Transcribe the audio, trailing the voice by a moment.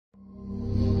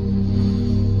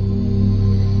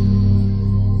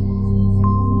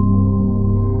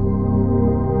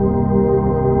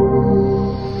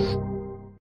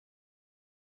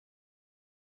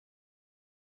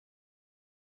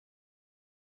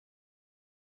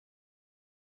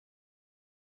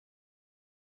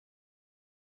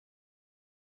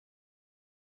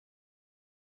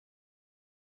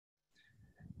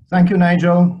Thank you,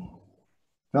 Nigel.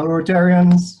 Fellow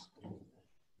Rotarians,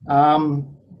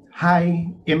 high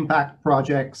impact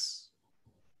projects,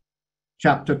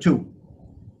 chapter 2.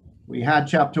 We had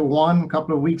chapter 1 a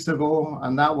couple of weeks ago,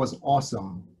 and that was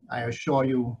awesome. I assure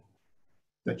you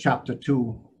that chapter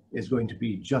 2 is going to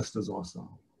be just as awesome.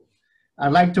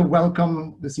 I'd like to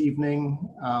welcome this evening,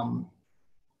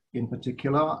 in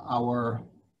particular, our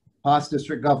past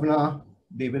district governor,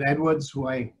 David Edwards, who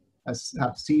I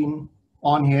have seen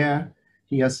on here.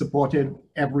 He has supported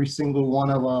every single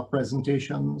one of our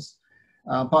presentations.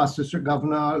 Past district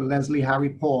governor, Leslie Harry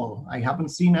Paul. I haven't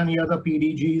seen any other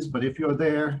PDGs, but if you're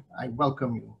there, I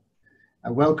welcome you. I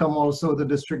welcome also the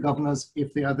district governors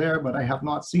if they are there, but I have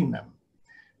not seen them.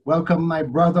 Welcome my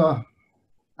brother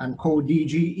and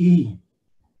co-DGE,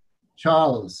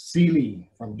 Charles Seeley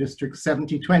from District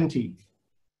 7020.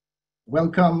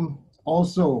 Welcome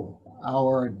also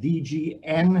our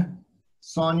DGN,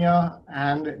 Sonia,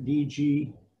 and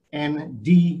DGND,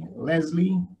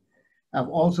 Leslie. I've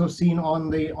also seen on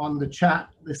the chat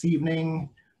this evening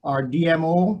our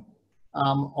DMO,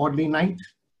 Audley Knight,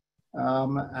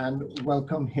 and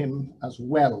welcome him as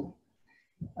well.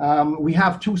 We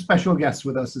have two special guests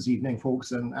with us this evening,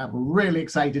 folks, and I'm really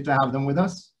excited to have them with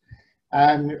us.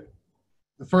 And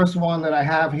the first one that I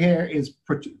have here is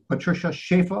Patricia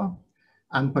Schaefer,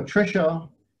 and Patricia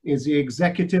is the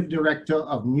Executive Director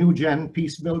of New Gen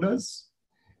Peace Builders.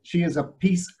 She is a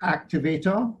peace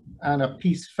activator and a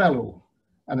peace fellow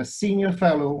and a senior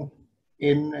fellow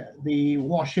in the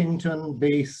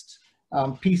Washington-based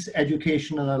Peace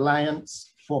Education and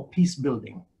Alliance for Peace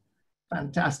Building.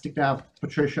 Fantastic to have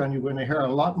Patricia, and you're going to hear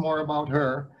a lot more about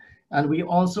her. And we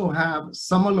also have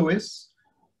Summer Lewis.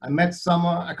 I met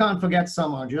Summer. I can't forget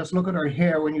Summer. Just look at her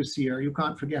hair when you see her. You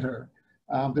can't forget her.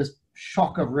 This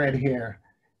shock of red hair.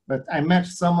 But I met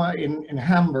Summer in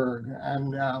Hamburg,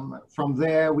 and from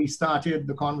there we started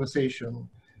the conversation.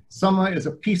 Summer is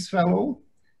a Peace Fellow,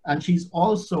 and she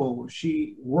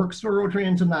works for Rotary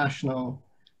International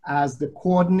as the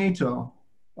coordinator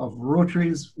of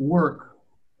Rotary's work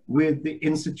with the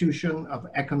Institution of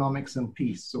Economics and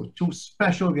Peace. So two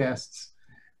special guests,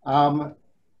 fellow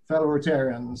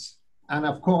Rotarians. And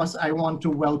of course, I want to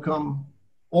welcome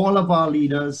all of our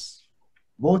leaders,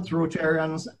 both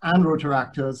Rotarians and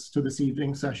Rotaractors, to this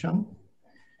evening's session.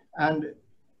 And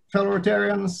fellow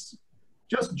Rotarians,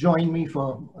 just join me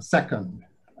for a second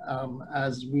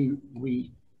as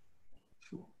we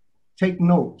take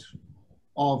note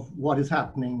of what is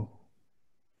happening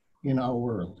in our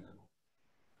world.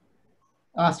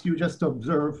 Ask you just to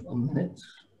observe a minute,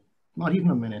 not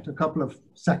even a minute, a couple of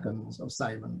seconds of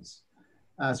silence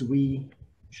as we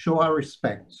show our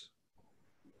respect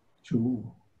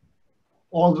to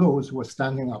all those who are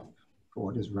standing up for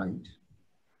what is right.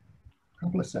 A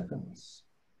couple of seconds.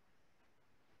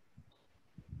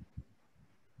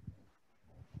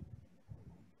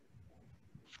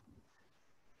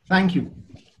 Thank you.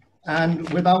 And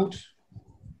without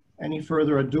any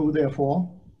further ado, therefore,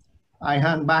 I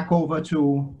hand back over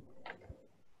to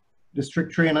District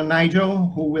Trainer Nigel,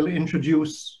 who will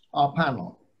introduce our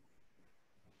panel.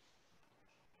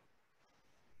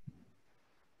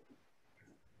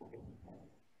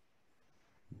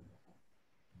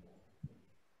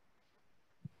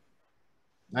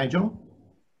 Nigel?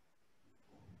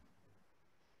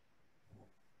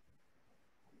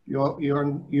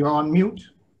 You're on mute.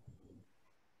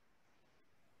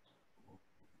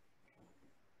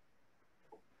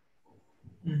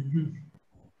 Mm-hmm.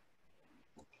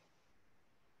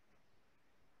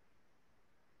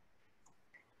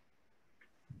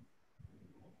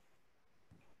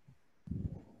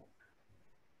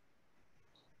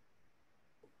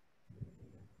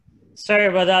 Sorry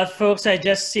about that, folks. I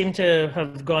just seem to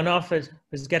have gone off. I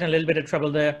was getting a little bit of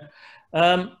trouble there.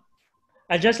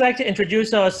 I'd just like to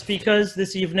introduce our speakers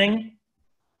this evening.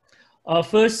 Our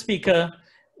first speaker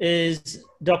is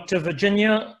Dr.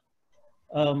 Virginia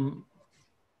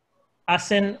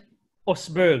Asen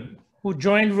Osberg, who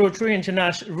joined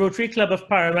Rotary Club of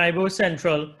Paramaribo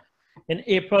Central in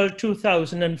April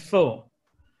 2004.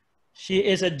 She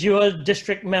is a dual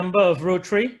district member of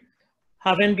Rotary,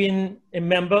 having been a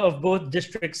member of both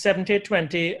District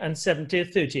 7020 and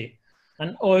 7030,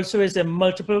 and also is a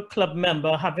multiple club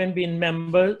member, having been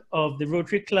member of the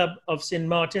Rotary Club of St.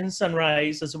 Martin's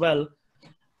Sunrise as well,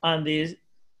 and the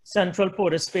Central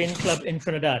Port of Spain Club in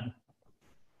Trinidad.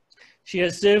 She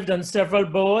has served on several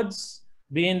boards,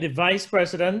 being the Vice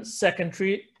President,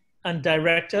 Secretary, and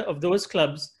Director of those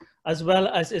clubs, as well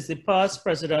as is the past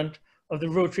President of the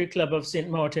Rotary Club of St.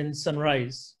 Martin's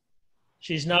Sunrise.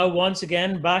 She's now once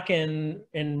again back in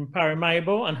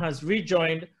Paramaribo and has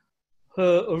rejoined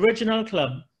her original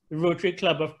club, the Rotary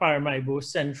Club of Paramaribo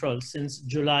Central since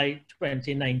July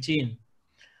 2019.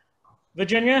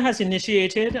 Virginia has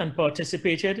initiated and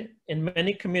participated in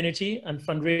many community and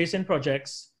fundraising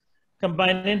projects,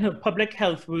 combining her public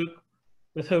health work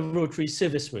with her Rotary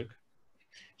service work.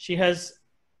 She has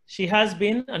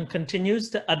been and continues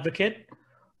to advocate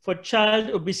for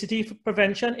child obesity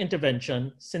prevention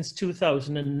intervention since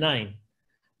 2009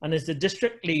 and is the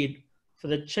district lead for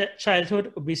the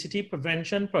Childhood Obesity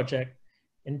Prevention Project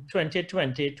in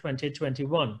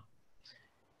 2020-2021.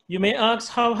 You may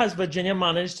ask, how has Virginia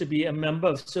managed to be a member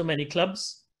of so many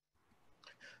clubs?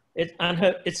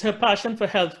 It's her passion for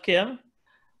healthcare.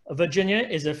 Virginia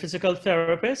is a physical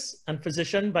therapist and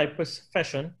physician by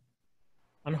profession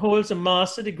and holds a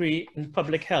master's degree in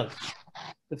public health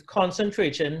with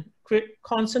concentration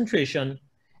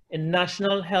in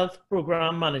national health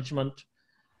program management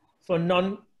for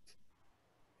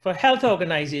health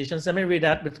organizations. Let me read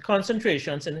that, with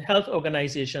concentrations in health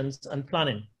organizations and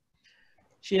planning.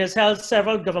 She has held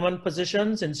several government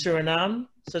positions in Suriname,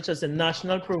 such as the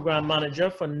National Program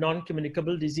Manager for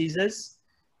Non-Communicable Diseases,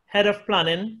 Head of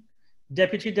Planning,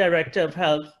 Deputy Director of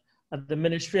Health at the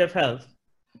Ministry of Health.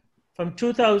 From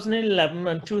 2011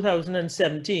 and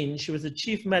 2017, she was the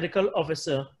Chief Medical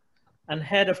Officer and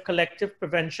Head of Collective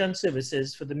Prevention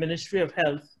Services for the Ministry of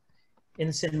Health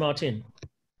in Saint Martin.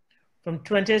 From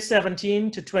 2017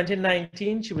 to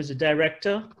 2019, she was the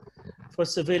Director for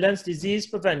Surveillance Disease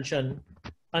Prevention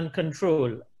and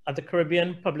Control at the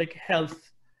Caribbean Public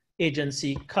Health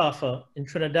Agency, CARPHA, in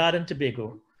Trinidad and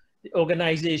Tobago, the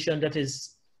organization that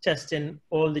is testing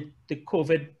all the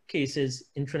COVID cases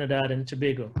in Trinidad and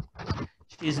Tobago.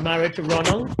 She is married to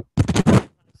Ronald,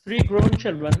 3 grown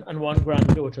children and 1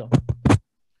 granddaughter.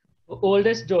 Her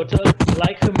oldest daughter,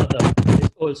 like her mother, is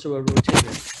also a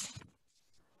Rotarian.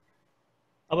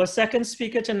 Our second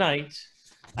speaker tonight,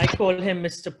 I call him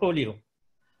Mr. Polio.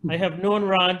 I have known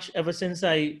Raj ever since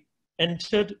I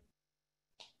entered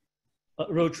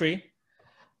Rotary,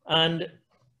 and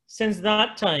since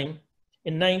that time,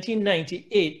 in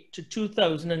 1998 to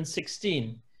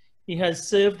 2016, he has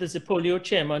served as the polio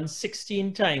chairman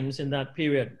 16 times in that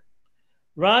period.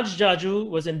 Raj Jaju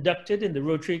was inducted in the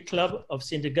Rotary Club of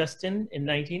St. Augustine in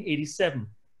 1987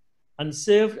 and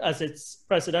served as its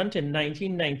president in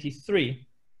 1993,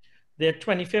 their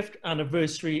 25th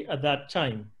anniversary at that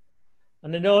time.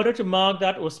 And in order to mark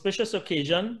that auspicious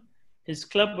occasion, his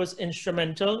club was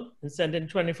instrumental in sending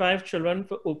 25 children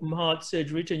for open heart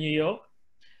surgery to New York.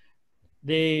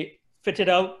 They fitted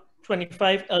out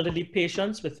 25 elderly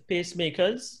patients with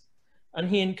pacemakers, and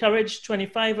he encouraged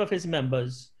 25 of his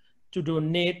members to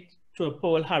donate to a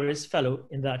Paul Harris Fellow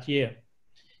in that year.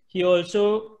 He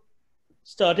also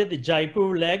started the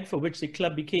Jaipur leg, for which the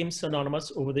club became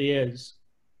synonymous over the years.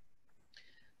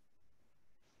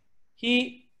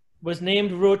 He was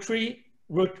named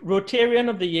Rotarian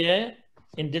of the Year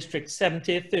in District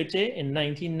 7030 in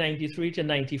 1993 to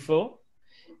 94.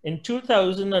 In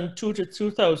 2002 to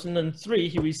 2003,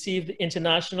 he received the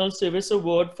International Service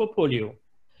Award for Polio,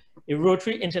 a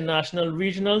Rotary International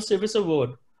Regional Service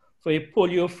Award for a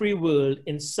polio-free world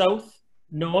in South,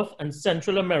 North, and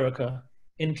Central America,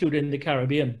 including the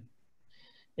Caribbean.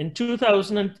 In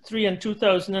 2003 and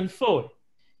 2004,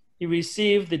 he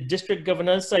received the District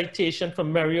Governor's Citation for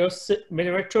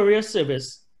Meritorious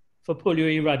Service for Polio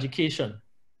Eradication.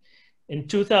 In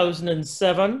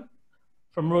 2007,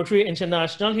 from Rotary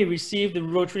International, he received the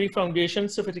Rotary Foundation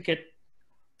Certificate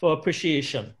for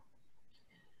Appreciation.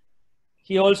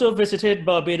 He also visited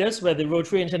Barbados, where the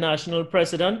Rotary International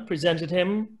President presented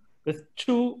him with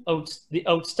the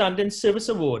Outstanding Service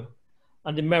Award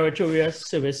and the Meritorious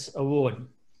Service Award.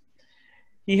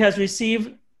 He has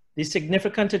received the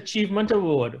Significant Achievement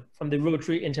Award from the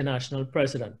Rotary International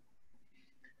President.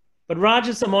 But Raj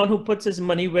is someone who puts his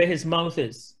money where his mouth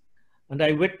is. And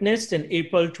I witnessed in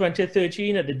April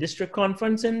 2013 at the district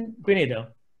conference in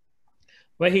Grenada,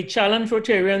 where he challenged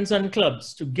Rotarians and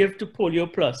clubs to give to Polio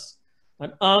Plus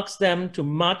and asked them to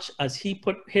match as he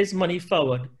put his money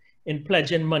forward in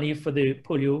pledging money for the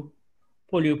Polio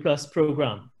Plus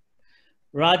program.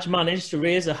 Raj managed to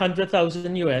raise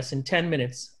 100,000 US in 10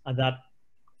 minutes at that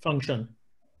function.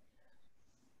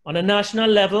 On a national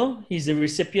level, he's the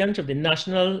recipient of the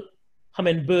National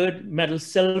Hummingbird Medal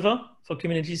Silver for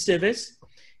community service.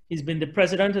 He's been the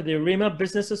president of the Arima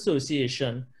Business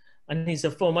Association, and he's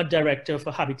a former director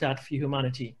for Habitat for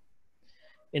Humanity.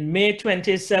 In May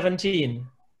 2017,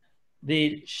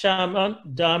 the Shaman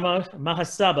Dharma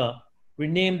Mahasabha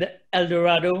renamed the El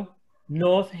Dorado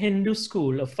North Hindu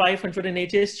School of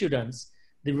 580 students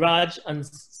the Raj and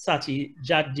Sati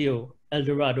Jagdeo El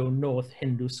Dorado North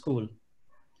Hindu School.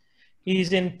 He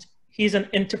He's an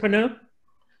entrepreneur,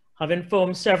 having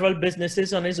formed several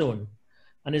businesses on his own,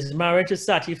 and is married to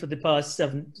Sati for the past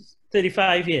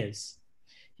 35 years.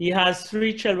 He has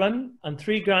 3 children and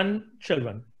 3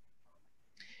 grandchildren.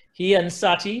 He and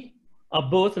Sati are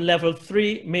both level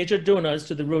 3 major donors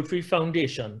to the Rotary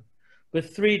Foundation,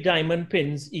 with 3 diamond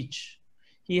pins each.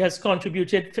 He has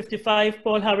contributed 55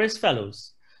 Paul Harris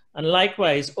Fellows, and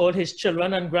likewise all his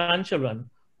children and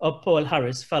grandchildren are Paul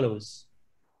Harris Fellows,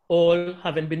 all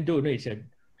having been donated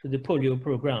to the polio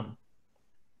program.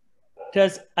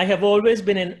 I have always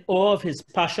been in awe of his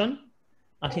passion,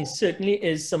 and he certainly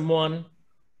is someone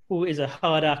who is a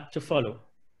hard act to follow.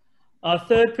 Our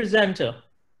third presenter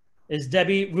is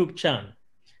Debbie Rupchan.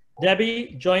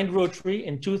 Debbie joined Rotary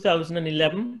in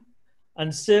 2011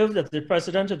 and served as the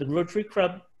president of the Rotary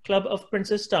Club of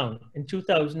Princestown in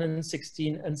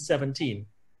 2016 and 17.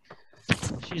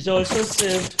 She's also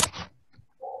served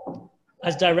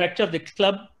as director of the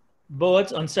club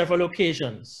boards on several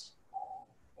occasions.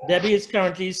 Debbie is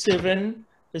currently serving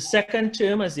the 2nd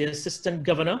term as the assistant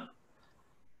governor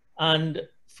and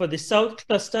for the South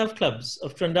Cluster of Clubs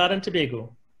of Trinidad and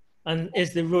Tobago, and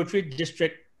is the Rotary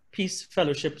District Peace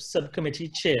Fellowship Subcommittee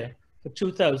Chair for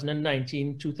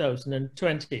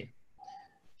 2019-2020.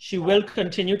 She will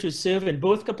continue to serve in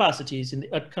both capacities in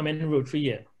the upcoming Rotary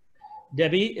year.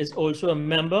 Debbie is also a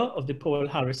member of the Paul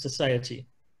Harris Society.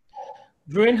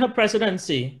 During her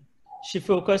presidency, she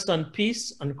focused on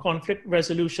peace and conflict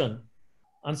resolution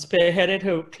and spearheaded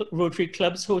her Rotary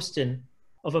Club's hosting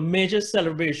of a major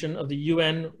celebration of the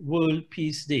UN World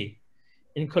Peace Day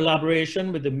in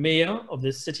collaboration with the mayor of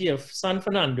the city of San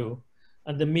Fernando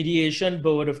and the Mediation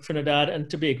Board of Trinidad and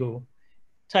Tobago,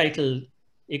 titled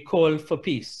A Call for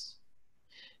Peace.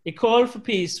 A Call for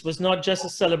Peace was not just a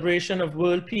celebration of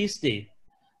World Peace Day,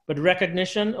 but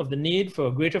recognition of the need for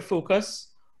a greater focus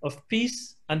of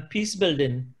peace and peace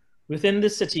building within the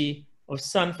city of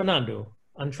San Fernando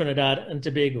and Trinidad and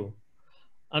Tobago,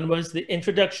 and was the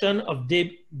introduction of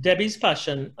Debbie's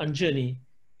passion and journey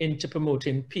into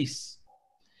promoting peace.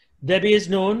 Debbie is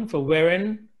known for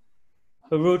wearing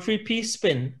her Rotary Peace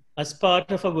Pin as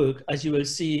part of her work, as you will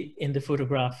see in the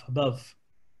photograph above.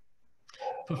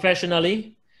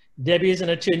 Professionally, Debbie is an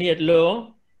attorney at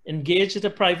law, engaged at a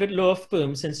private law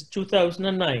firm since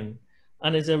 2009,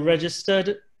 and is a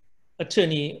registered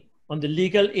attorney on the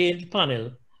legal aid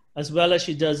panel, as well as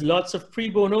she does lots of pro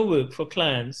bono work for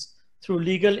clients through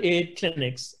legal aid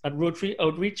clinics at Rotary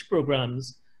outreach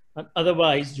programs and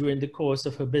otherwise during the course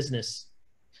of her business.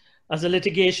 As a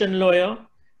litigation lawyer,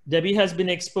 Debbie has been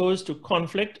exposed to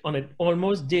conflict on an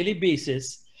almost daily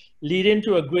basis, leading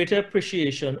to a greater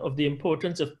appreciation of the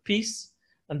importance of peace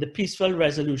and the peaceful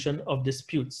resolution of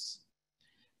disputes.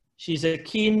 She's a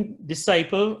keen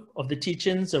disciple of the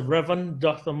teachings of Reverend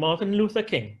Dr. Martin Luther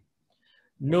King,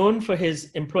 known for his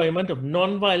employment of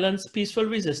nonviolence peaceful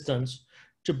resistance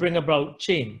to bring about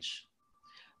change.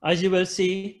 As you will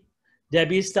see,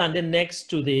 Debbie is standing next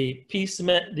to the peace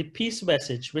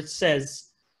message, which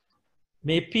says,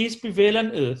 "May peace prevail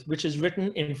on earth," which is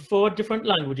written in 4 different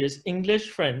languages, English,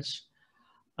 French,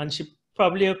 and she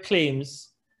probably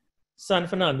acclaims San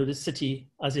Fernando, the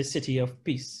city, as a city of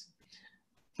peace.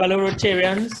 Fellow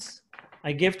Rotarians,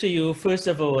 I give to you, first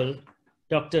of all,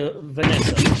 Dr.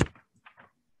 Vanessa.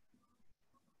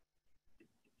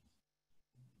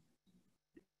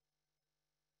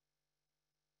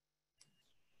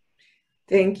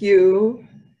 Thank you,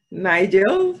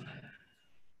 Nigel.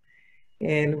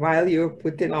 And while you're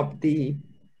putting up the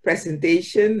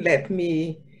presentation, let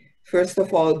me first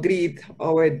of all greet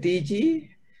our DG,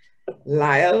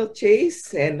 Lyle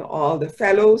Chase, and all the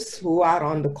fellows who are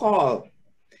on the call.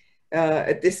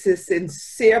 This is a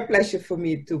sincere pleasure for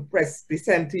me to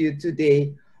present to you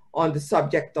today on the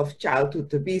subject of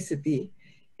childhood obesity.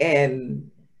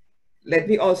 And let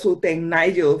me also thank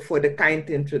Nigel for the kind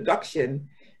introduction,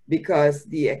 because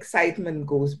the excitement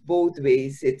goes both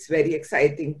ways. It's very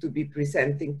exciting to be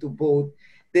presenting to both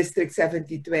District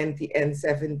 7020 and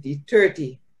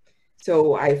 7030.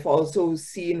 So I've also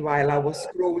seen, while I was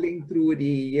scrolling through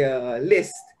the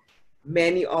list,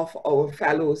 many of our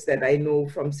fellows that I know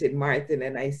from St. Martin,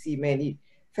 and I see many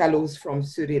fellows from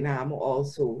Suriname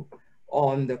also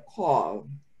on the call.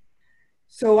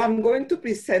 So I'm going to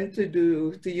present to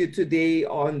you today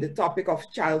on the topic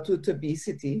of childhood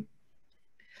obesity.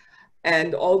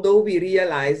 And although we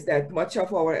realize that much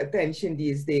of our attention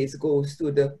these days goes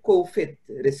to the COVID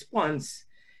response,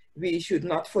 we should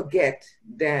not forget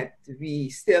that we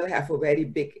still have a very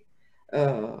big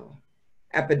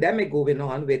epidemic going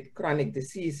on with chronic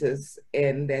diseases,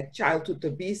 and that childhood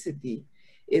obesity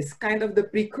is kind of the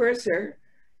precursor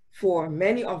for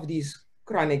many of these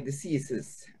chronic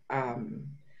diseases.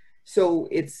 So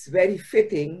it's very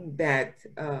fitting that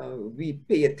we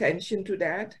pay attention to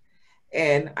that.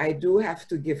 And I do have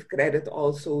to give credit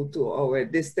also to our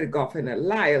District Governor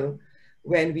Lyle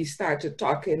when we started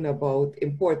talking about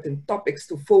important topics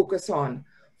to focus on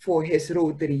for his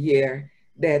Rotary year,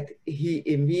 that he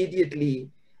immediately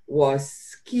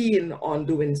was keen on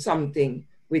doing something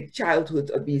with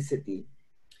childhood obesity.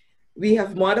 We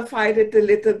have modified it a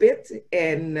little bit,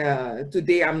 and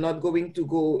today I'm not going to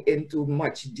go into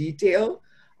much detail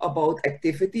about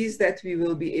activities that we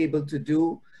will be able to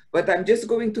do, but I'm just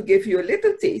going to give you a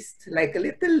little taste, like a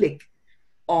little lick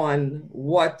on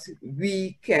what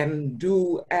we can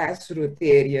do as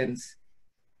Rotarians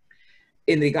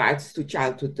in regards to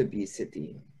childhood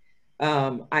obesity.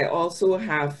 I also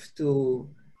have to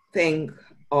thank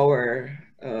our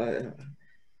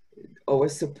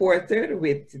supporter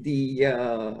with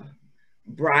the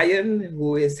Brian,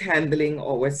 who is handling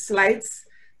our slides.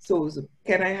 So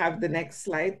can I have the next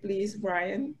slide, please,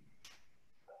 Brian?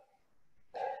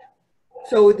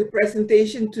 So the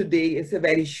presentation today is a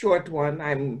very short one.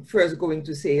 I'm first going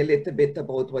to say a little bit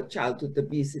about what childhood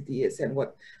obesity is and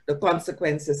what the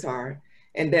consequences are.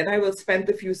 And then I will spend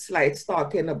a few slides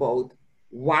talking about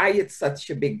why it's such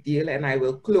a big deal. And I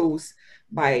will close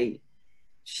by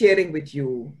sharing with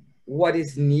you what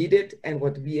is needed and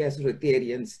what we as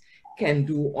Rotarians can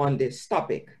do on this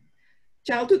topic.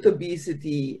 Childhood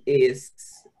obesity is,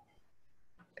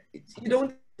 you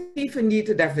don't even need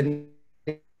a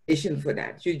definition for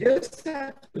that. You just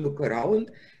have to look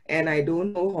around, and I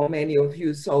don't know how many of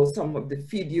you saw some of the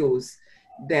videos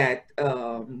that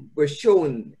were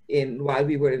shown while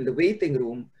we were in the waiting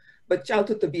room, but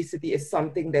childhood obesity is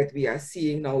something that we are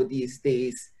seeing now these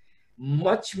days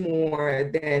much more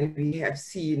than we have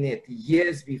seen it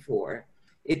years before.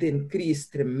 It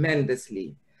increased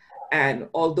tremendously. And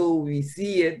although we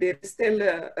see it, there's still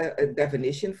a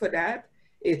definition for that.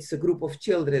 It's a group of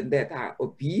children that are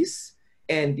obese,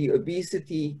 and the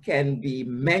obesity can be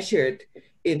measured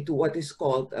into what is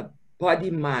called a body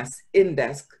mass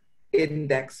index,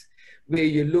 where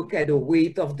you look at the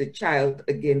weight of the child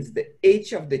against the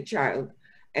age of the child,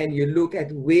 and you look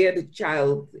at where the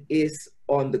child is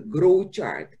on the growth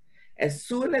chart. As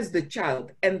soon as the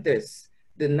child enters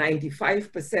the 95th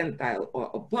percentile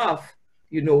or above,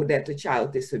 you know that the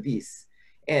child is obese.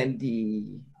 And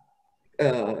the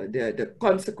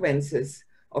consequences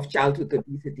of childhood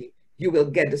obesity, you will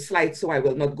get the slide, so I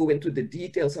will not go into the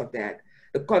details of that.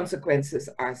 The consequences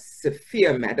are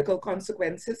severe medical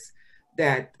consequences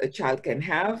that a child can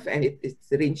have, and it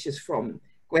ranges from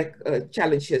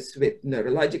challenges with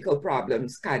neurological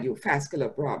problems,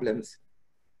 cardiovascular problems.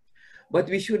 But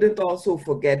we shouldn't also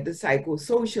forget the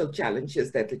psychosocial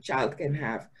challenges that a child can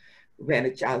have when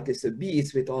a child is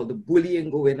obese, with all the bullying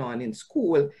going on in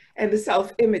school and the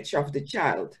self-image of the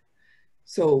child.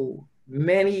 So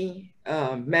many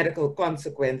medical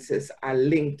consequences are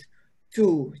linked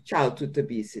to childhood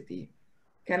obesity.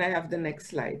 Can I have the next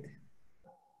slide?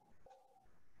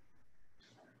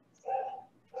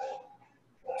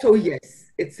 So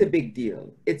yes, it's a big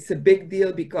deal. It's a big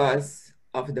deal because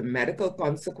of the medical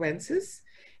consequences.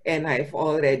 And I've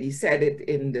already said it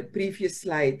in the previous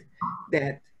slide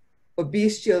that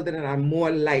obese children are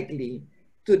more likely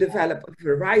to develop a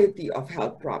variety of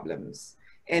health problems.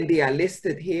 And they are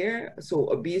listed here.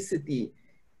 So obesity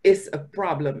is a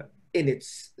problem in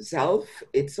itself.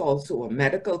 It's also a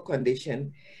medical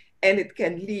condition, and it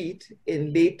can lead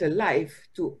in later life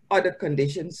to other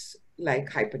conditions like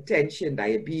hypertension,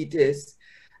 diabetes,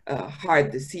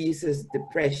 heart diseases,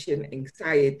 depression,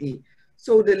 anxiety.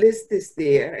 So the list is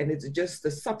there, and it's just a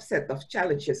subset of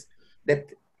challenges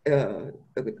that an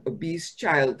obese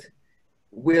child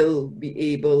will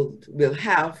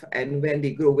have, and when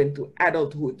they grow into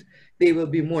adulthood, they will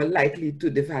be more likely to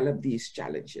develop these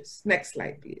challenges. Next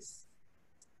slide, please.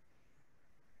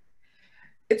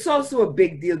 It's also a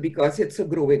big deal because it's a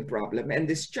growing problem, and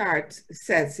this chart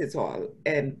says it all.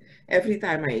 And every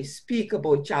time I speak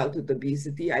about childhood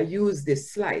obesity, I use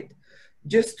this slide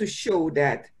just to show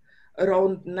that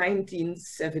around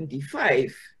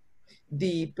 1975,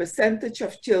 the percentage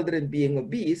of children being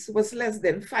obese was less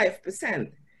than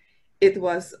 5%. It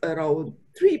was around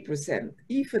 3%,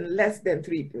 even less than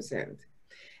 3%.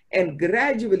 And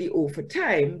gradually over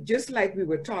time, just like we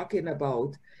were talking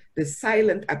about the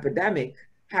silent epidemic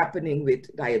happening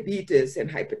with diabetes and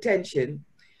hypertension,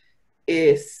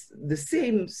 is the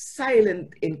same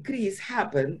silent increase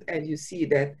happened. And you see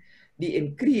that the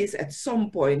increase at some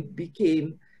point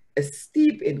became a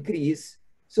steep increase,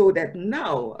 so that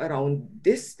now around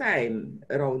this time,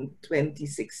 around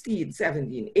 2016,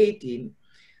 17, 18,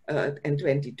 and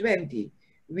 2020,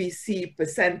 we see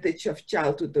percentage of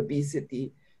childhood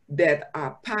obesity that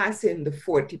are passing the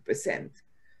 40%.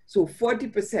 So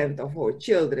 40% of our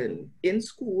children in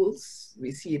schools,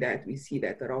 we see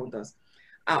that around us,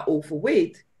 are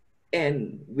overweight.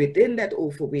 And within that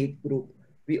overweight group,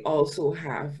 we also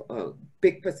have a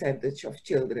big percentage of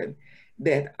children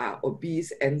that are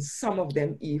obese, and some of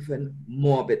them even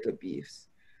morbid obese.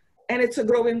 And it's a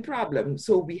growing problem.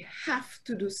 So we have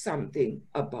to do something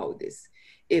about this.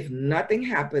 If nothing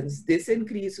happens, this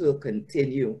increase will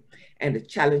continue, and the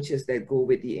challenges that go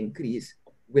with the increase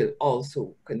will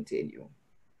also continue.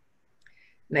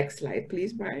 Next slide,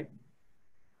 please, Brian.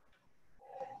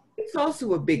 It's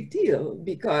also a big deal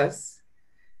because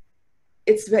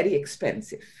it's very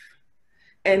expensive.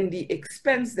 And the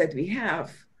expense that we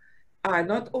have are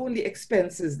not only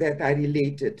expenses that are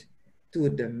related to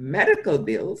the medical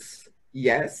bills.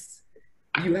 Yes,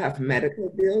 you have medical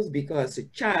bills because a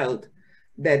child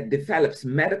that develops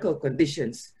medical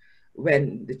conditions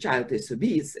when the child is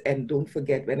obese, and don't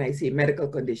forget, when I say medical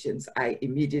conditions, I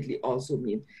immediately also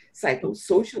mean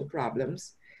psychosocial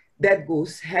problems, that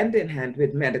goes hand in hand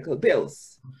with medical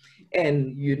bills.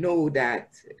 And you know that,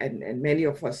 and many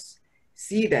of us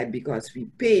see that because we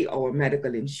pay our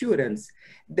medical insurance,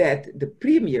 that the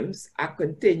premiums are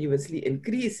continuously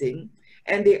increasing,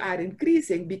 and they are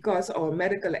increasing because our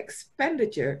medical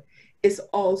expenditure is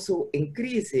also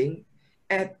increasing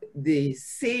at the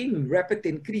same rapid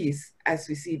increase as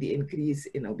we see the increase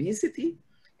in obesity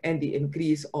and the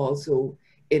increase also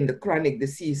in the chronic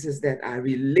diseases that are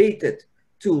related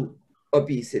to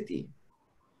obesity.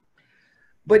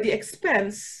 But the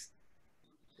expense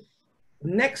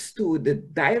next to the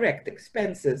direct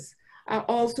expenses are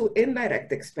also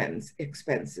indirect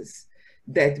expenses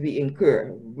that we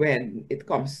incur when it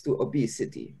comes to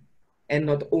obesity, and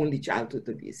not only childhood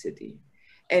obesity.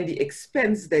 And the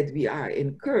expense that we are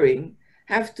incurring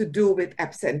have to do with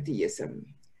absenteeism.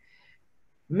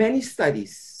 Many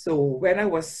studies, so when I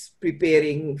was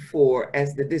preparing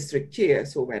as the district chair,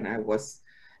 so when I was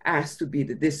asked to be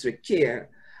the district chair,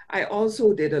 I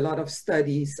also did a lot of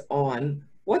studies on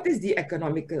what is the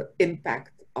economic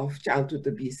impact of childhood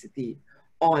obesity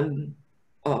on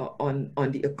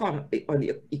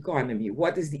the economy.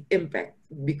 What is the impact?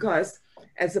 Because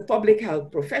as a public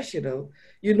health professional,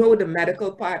 you know the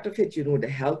medical part of it, you know the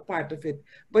health part of it,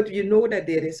 but you know that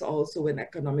there is also an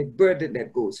economic burden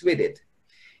that goes with it.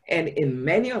 And in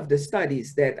many of the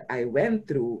studies that I went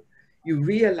through, you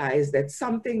realize that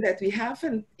something that we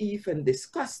haven't even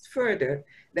discussed further,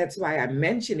 that's why I'm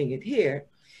mentioning it here,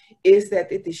 is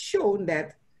that it is shown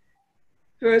that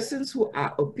persons who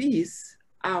are obese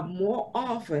are more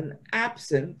often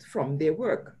absent from their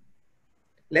work.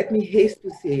 Let me haste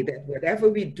to say that whatever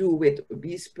we do with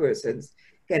obese persons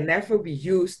can never be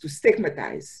used to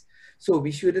stigmatize. So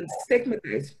we shouldn't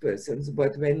stigmatize persons,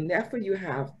 but whenever you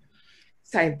have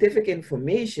scientific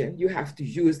information, you have to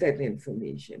use that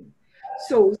information.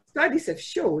 So studies have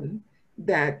shown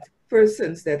that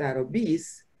persons that are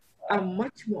obese are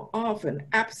much more often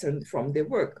absent from their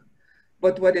work.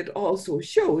 But what it also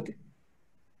showed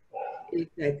is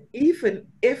that even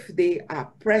if they are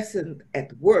present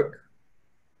at work,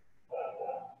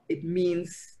 it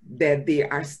means that they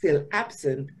are still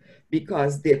absent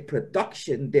because their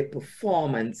production, their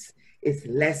performance is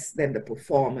less than the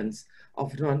performance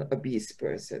of non-obese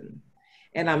person.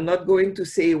 And I'm not going to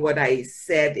say what I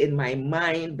said in my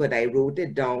mind, but I wrote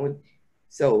it down.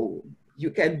 So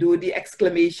you can do the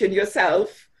exclamation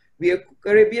yourself. We are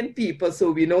Caribbean people,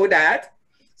 so we know that.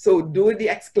 So do the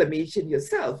exclamation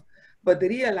yourself. But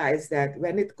realize that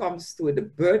when it comes to the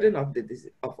burden of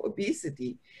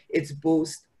obesity, it's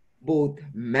both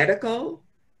medical,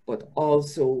 but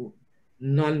also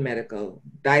non-medical,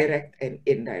 direct and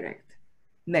indirect.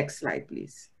 Next slide,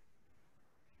 please.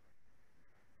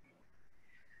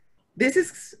 This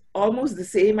is almost the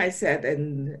same I said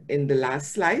in the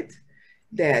last slide,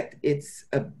 that it's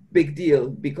a big deal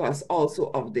because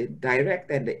also of the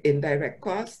direct and the indirect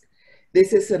cost.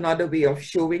 This is another way of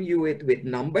showing you it with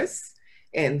numbers,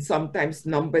 and sometimes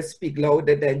numbers speak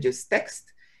louder than just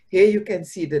text. Here you can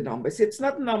see the numbers.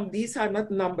 These are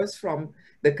not numbers from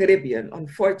the Caribbean.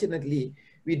 Unfortunately,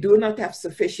 we do not have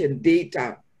sufficient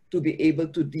data to be able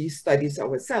to do these studies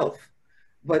ourselves.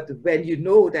 But when you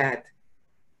know that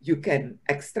you can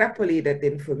extrapolate that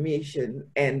information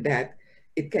and that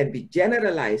it can be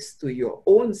generalized to your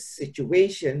own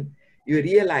situation, you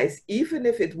realize even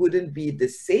if it wouldn't be the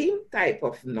same type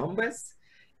of numbers,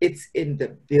 it's in the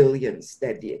billions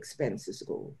that the expenses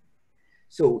go.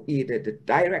 So either the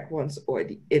direct ones or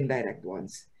the indirect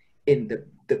ones,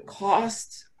 the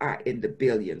costs are in the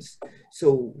billions.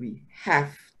 So we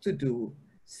have to do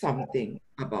something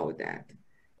about that.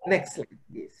 Next slide,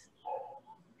 please.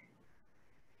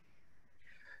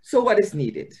 So what is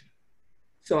needed?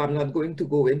 So I'm not going to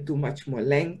go into much more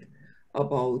length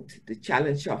about the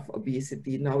challenge of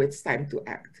obesity. Now it's time to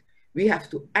act. We have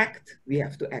to act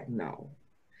now.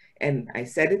 And I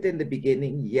said it in the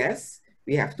beginning, yes,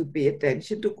 we have to pay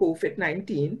attention to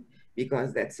COVID-19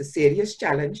 because that's a serious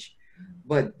challenge,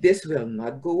 but this will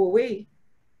not go away.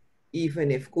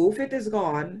 Even if COVID is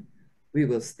gone, we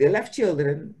will still have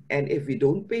children. And if we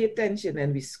don't pay attention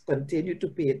and we continue to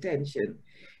pay attention,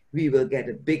 we will get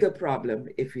a bigger problem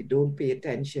if we don't pay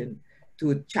attention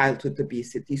to childhood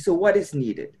obesity. So what is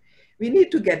needed? We need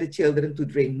to get the children to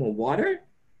drink more water,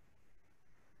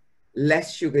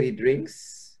 less sugary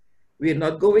drinks. We're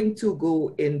not going to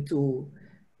go into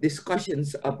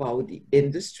discussions about the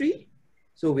industry.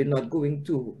 So we're not going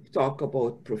to talk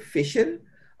about provision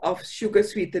of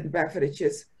sugar-sweetened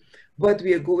beverages, but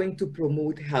we are going to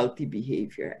promote healthy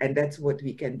behavior. And that's what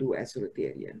we can do as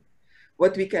Rotarian.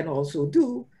 What we can also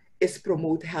do is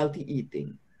promote healthy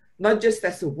eating, not just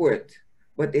as a word,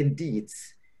 but in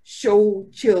deeds. Show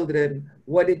children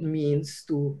what it means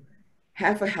to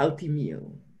have a healthy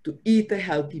meal, to eat a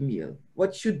healthy meal.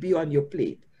 What should be on your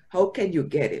plate? How can you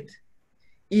get it?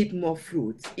 Eat more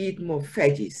fruits, eat more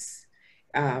veggies.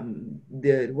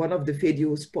 One of the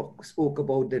videos spoke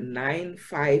about the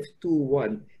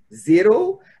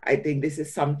 95210. I think this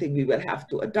is something we will have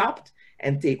to adopt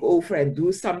and take over and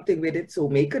do something with it. So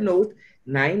make a note,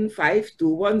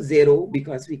 95210,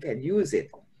 because we can use it.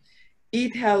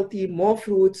 Eat healthy, more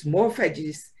fruits, more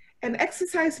veggies, and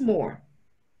exercise more.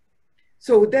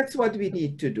 So that's what we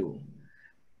need to do.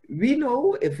 We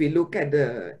know if we look at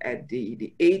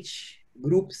the age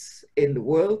groups in the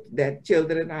world that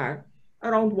children are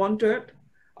around 1/3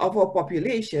 of our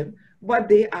population, but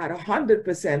they are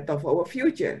 100% of our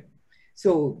future.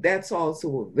 So that's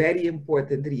also a very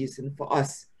important reason for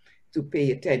us to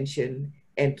pay attention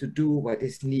and to do what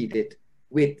is needed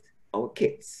with our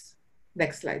kids.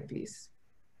 Next slide, please.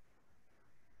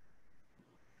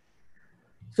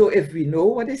 So if we know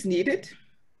what is needed,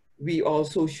 we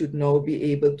also should now be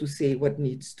able to say what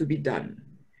needs to be done.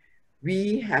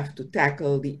 We have to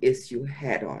tackle the issue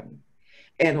head on.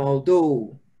 And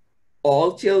although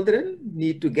all children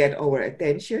need to get our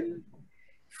attention,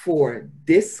 for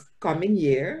this coming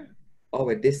year,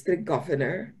 our district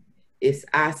governor is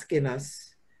asking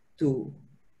us to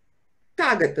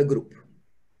target a group,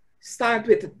 start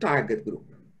with a target group.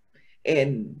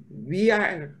 And we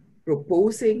are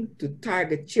proposing to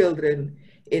target children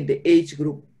in the age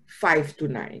group 5 to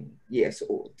 9 years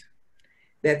old.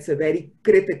 That's a very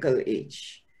critical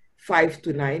age, 5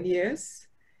 to 9 years.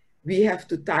 We have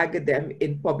to target them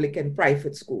in public and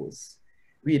private schools.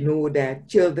 We know that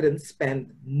children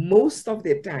spend most of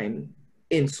their time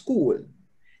in school.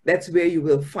 That's where you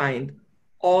will find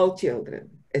all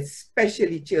children,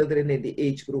 especially children in the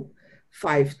age group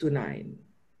 5 to 9.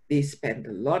 They spend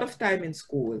a lot of time in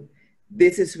school.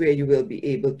 This is where you will be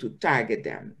able to target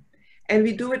them. And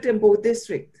we do it in both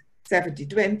districts,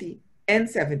 7020 and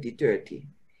 7030.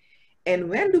 And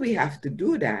when do we have to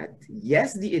do that?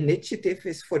 Yes, the initiative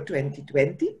is for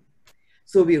 2020.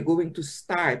 So we're going to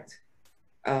start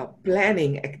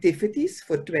planning activities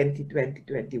for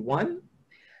 2020-21.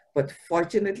 But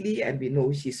fortunately, and we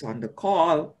know she's on the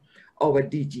call, our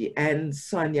DGN,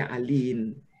 Sonia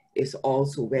Aline, is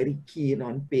also very keen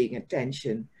on paying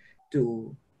attention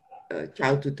to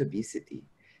childhood obesity.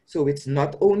 So it's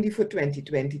not only for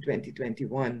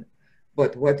 2020-2021,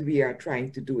 but what we are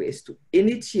trying to do is to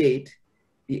initiate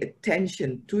the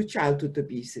attention to childhood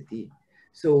obesity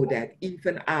so that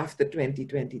even after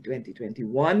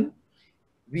 2020-2021,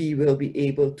 we will be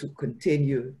able to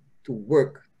continue to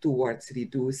work towards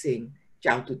reducing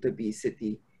childhood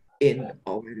obesity in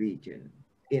our region,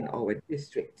 in our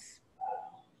districts.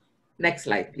 Next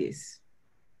slide, please.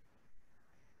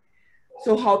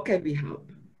 So how can we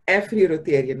help? Every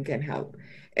Rotarian can help.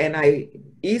 And I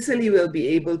easily will be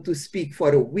able to speak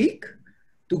for a week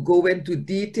to go into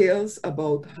details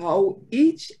about how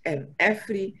each and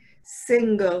every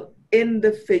single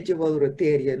individual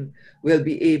Rotarian will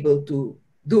be able to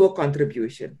do a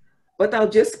contribution. But I'll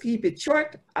just keep it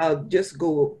short. I'll just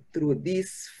go through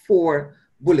these 4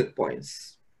 bullet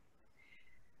points.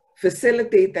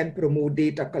 Facilitate and promote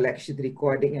data collection,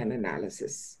 recording, and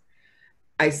analysis.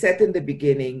 I said in the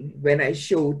beginning, when I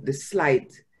showed the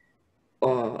slide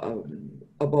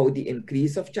about the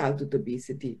increase of childhood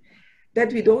obesity,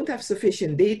 that we don't have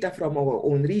sufficient data from our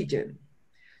own region.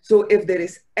 So if there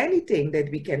is anything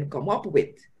that we can come up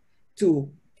with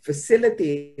to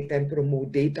facilitate and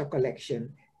promote data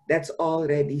collection, that's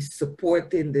already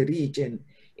supporting the region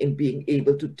in being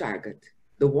able to target.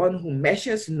 The one who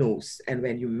measures knows, and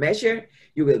when you measure,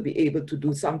 you will be able to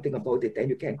do something about it, and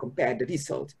you can compare the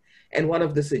result. And one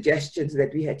of the suggestions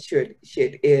that we had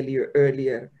shared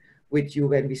earlier with you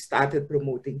when we started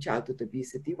promoting childhood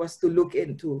obesity was to look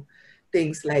into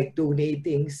things like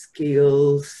donating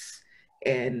scales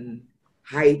and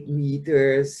height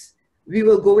meters. We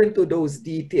will go into those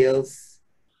details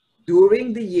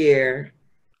during the year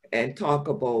and talk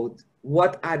about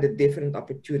what are the different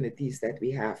opportunities that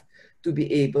we have to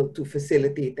be able to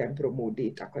facilitate and promote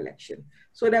data collection.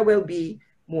 So there will be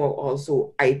more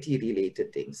also IT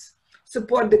related things.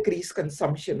 Support decreased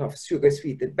consumption of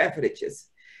sugar-sweetened beverages.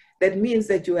 That means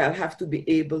that you will have to be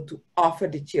able to offer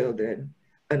the children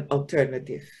an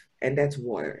alternative, and that's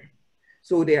water.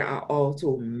 So there are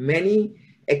also many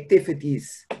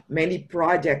activities, many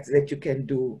projects that you can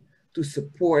do to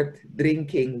support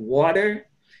drinking water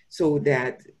so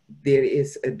that there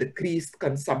is a decreased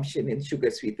consumption in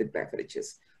sugar-sweetened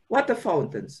beverages. Water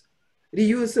fountains,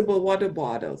 reusable water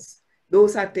bottles,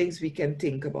 those are things we can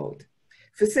think about.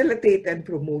 Facilitate and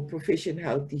promote proficient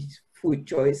healthy food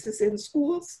choices in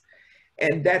schools.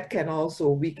 And that can also,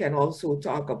 we can also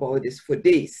talk about this for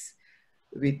days.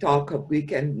 We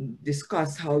can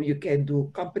discuss how you can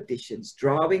do competitions,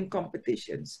 drawing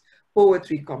competitions,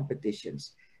 poetry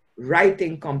competitions,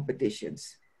 writing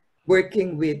competitions,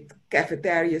 working with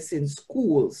cafeterias in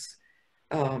schools,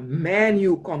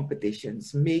 menu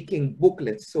competitions, making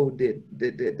booklets, so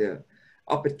the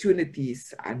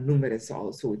opportunities are numerous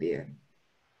also there.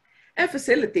 And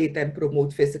facilitate and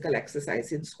promote physical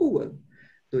exercise in school,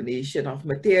 donation of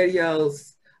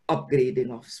materials,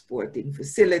 upgrading of sporting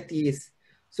facilities.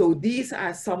 So these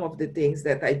are some of the things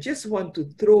that I just want to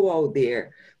throw out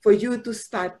there for you to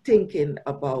start thinking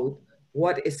about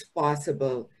what is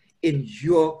possible in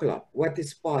your club, what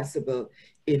is possible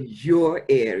in your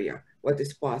area, what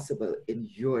is possible in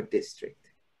your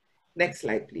district. Next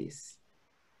slide, please.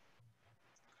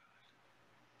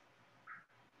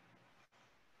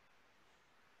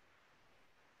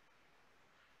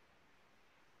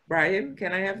 Brian,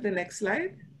 can I have the next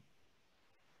slide?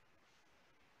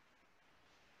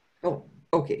 Oh,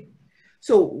 okay.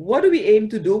 So what do we aim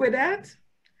to do with that?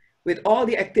 With all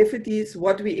the activities,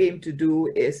 what we aim to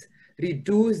do is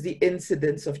reduce the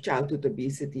incidence of childhood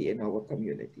obesity in our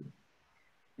community,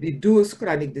 reduce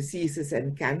chronic diseases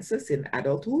and cancers in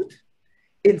adulthood,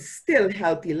 instill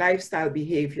healthy lifestyle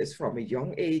behaviors from a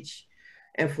young age,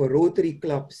 and for Rotary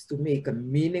clubs to make a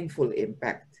meaningful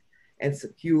impact and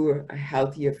secure a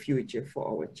healthier future for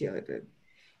our children.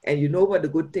 And you know what the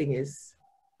good thing is?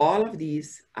 All of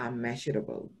these are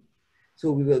measurable.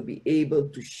 So we will be able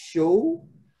to show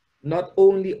not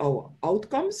only our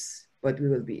outcomes, but we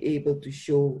will be able to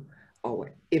show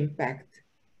our impact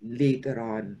later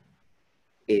on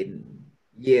in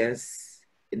years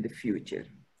in the future.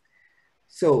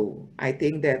 So I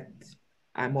think that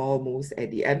I'm almost at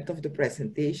the end of the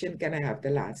presentation. Can I have the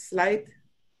last slide?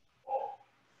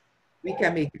 We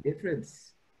can make a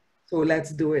difference. So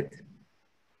let's do it.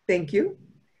 Thank you.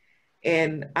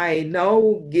 And I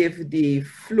now give the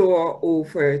floor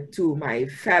over to my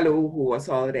fellow who was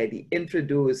already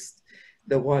introduced,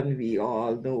 the one we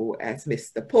all know as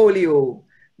Mr. Polio,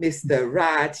 Mr.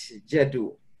 Raj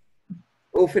Jadoo.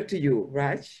 Over to you,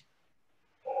 Raj.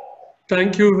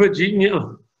 Thank you, Virginia.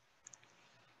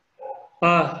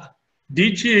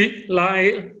 DG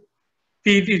Lai,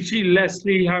 PDG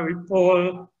Leslie Harry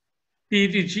Paul,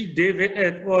 PDG David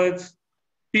Edwards,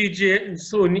 PJ and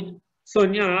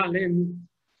Sonia Allen,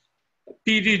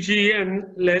 PDG and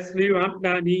Leslie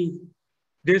Ramdani,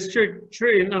 District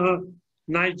Trainer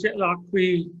Nigel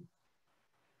Lacqui,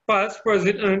 Past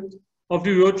President of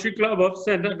the Rotary Club of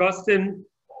St. Augustine,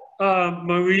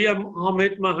 Maria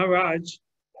Mohammed Maharaj,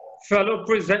 fellow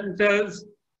presenters,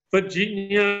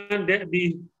 Virginia and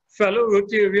Debbie, fellow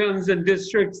Rotarians in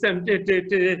District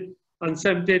 7030 and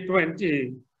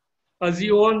 7020. As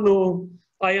you all know,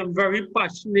 I am very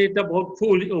passionate about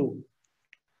polio.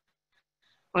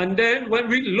 And then when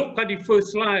we look at the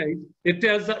first slide, it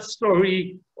tells a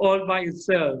story all by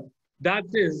itself. That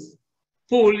is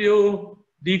polio,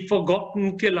 the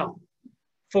forgotten killer.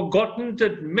 Forgotten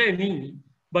to many,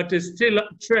 but is still a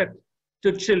threat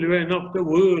to children of the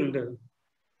world.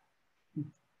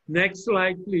 Next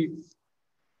slide, please.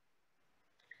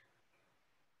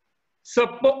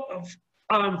 Support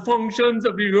functions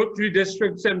of the Rotary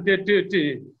District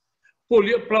 7030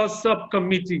 Polio Plus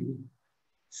Subcommittee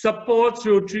supports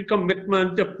Rotary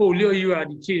commitment to polio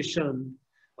eradication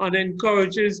and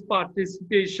encourages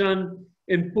participation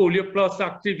in Polio Plus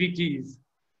activities.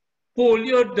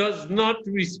 Polio does not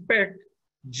respect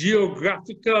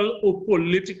geographical or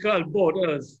political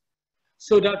borders,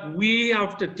 so that we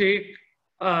have to take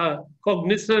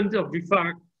cognizance of the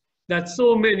fact that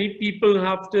so many people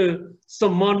have to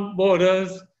surmount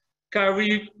borders,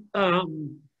 carry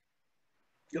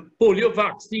polio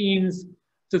vaccines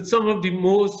to some of the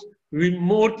most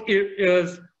remote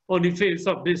areas on the face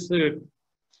of this earth.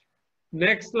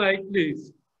 Next slide,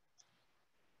 please.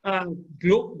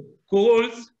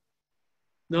 Goals,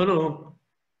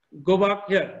 go back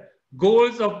here.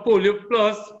 Goals of Polio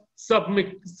Plus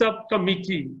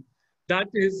subcommittee, that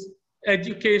is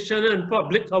education and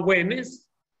public awareness,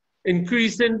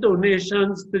 increasing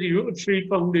donations to the Rotary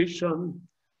Foundation,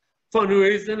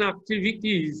 fundraising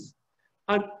activities,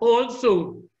 and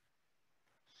also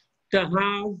to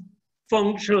have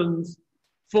functions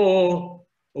for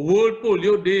World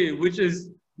Polio Day, which is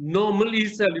normally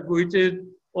celebrated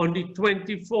on the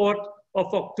 24th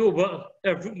of October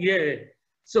every year.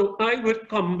 So I will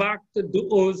come back to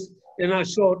those in a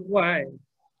short while.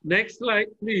 Next slide,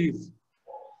 please.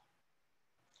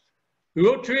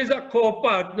 Rotary is a core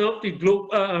partner of the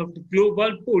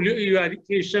Global Polio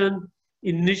Eradication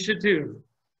Initiative,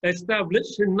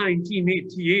 established in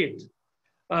 1988,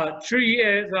 3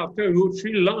 years after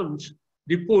Rotary launched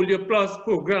the Polio Plus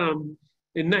program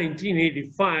in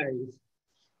 1985.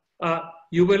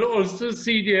 You will also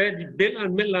see there the Bill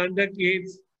and Melinda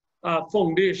Gates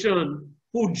Foundation,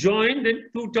 who joined in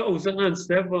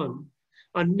 2007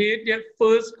 and made their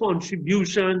first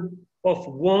contribution of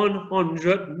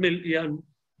 $100 million.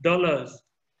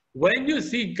 When you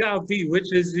see Gavi,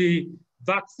 which is the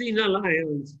Vaccine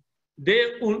Alliance,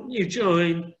 they only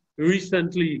joined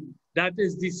recently, that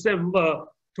is December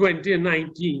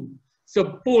 2019.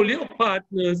 So polio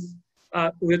partners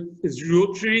with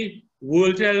Rotary,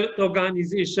 World Health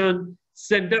Organization,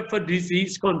 Center for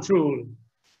Disease Control.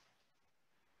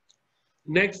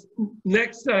 Next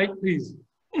slide, please.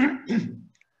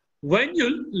 When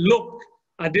you look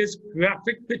at this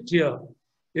graphic picture,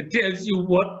 it tells you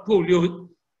what polio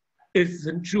is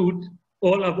in truth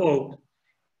all about.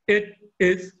 It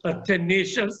is a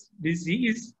tenacious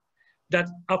disease that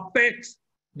affects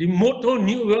the motor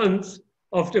neurons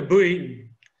of the brain.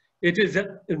 It is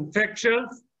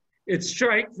infectious. It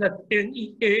strikes at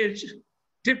any age,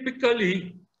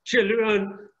 typically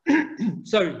children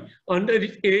under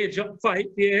the age of 5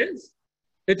 years.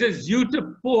 It is due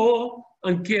to poor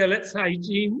and careless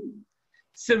hygiene.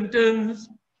 Symptoms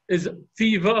is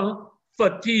fever,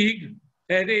 fatigue,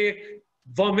 headache,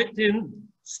 vomiting,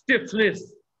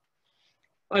 stiffness.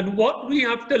 And what we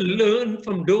have to learn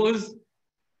from those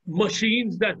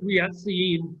machines that we are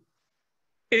seeing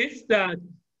is that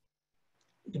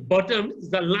the bottom is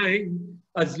the line.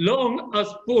 As long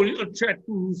as polio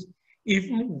threatens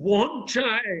even one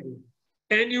child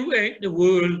anywhere in the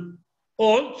world,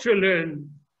 all children,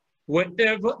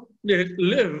 wherever they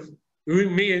live,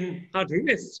 remain at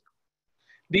risk.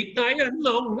 The iron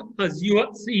lung, as you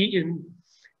are seeing,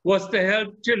 was to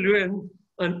help children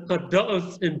and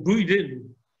adults in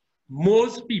breathing.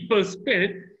 Most people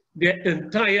spend their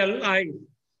entire life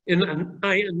in an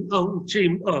iron lung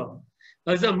chamber.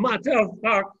 As a matter of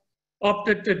fact, up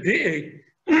to today,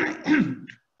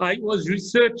 I was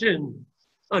researching,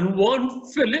 and one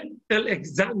Philip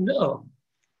Alexander,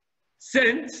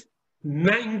 since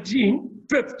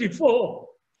 1954,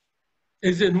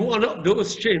 is in one of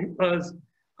those chambers,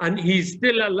 and he's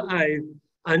still alive,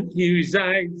 and he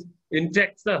resides in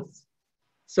Texas.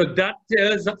 So that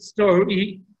tells a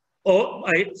story all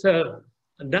by itself,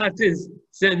 and that is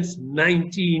since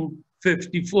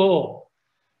 1954.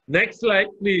 Next slide,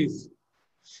 please.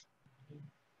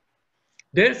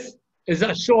 This is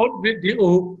a short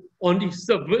video on the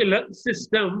surveillance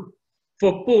system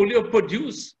for polio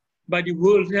produced by the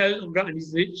World Health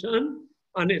Organization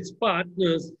and its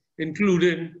partners,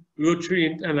 including Rotary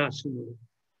International.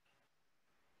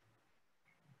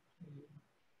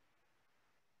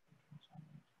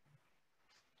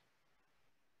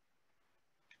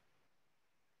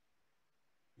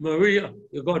 Maria,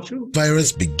 you got you?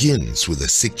 Virus begins with a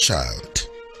sick child.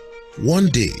 One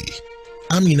day,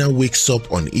 Amina wakes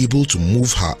up unable to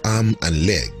move her arm and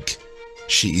leg.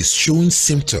 She is showing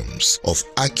symptoms of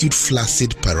acute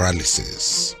flaccid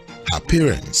paralysis. Her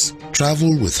parents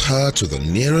travel with her to the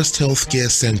nearest healthcare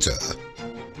center.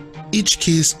 Each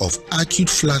case of acute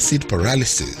flaccid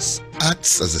paralysis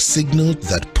acts as a signal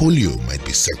that polio might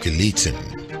be circulating.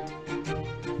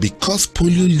 Because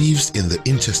polio lives in the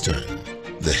intestine,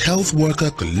 the health worker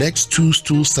collects 2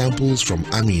 stool samples from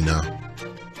Amina.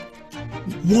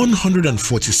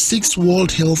 146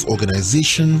 World Health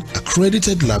Organization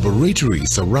accredited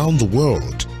laboratories around the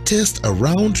world test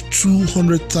around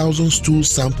 200,000 stool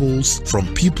samples from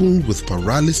people with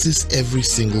paralysis every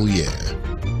single year.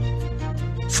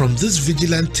 From this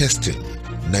vigilant testing,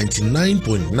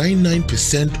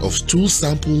 99.99% of stool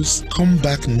samples come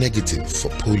back negative for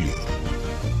polio.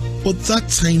 But that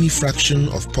tiny fraction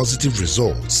of positive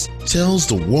results tells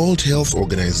the World Health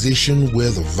Organization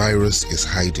where the virus is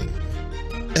hiding.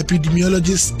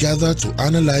 Epidemiologists gather to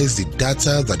analyze the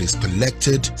data that is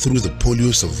collected through the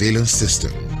polio surveillance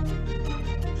system.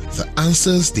 The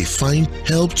answers they find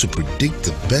help to predict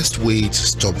the best way to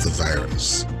stop the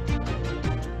virus.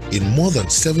 In more than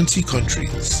 70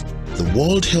 countries, the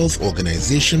World Health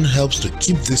Organization helps to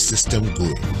keep this system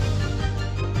going.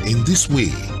 In this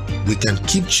way, we can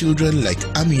keep children like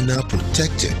Amina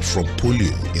protected from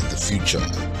polio in the future.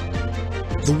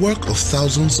 The work of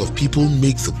thousands of people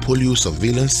makes the polio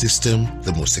surveillance system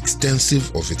the most extensive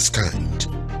of its kind.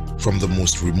 From the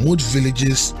most remote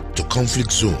villages to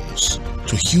conflict zones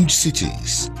to huge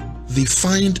cities, they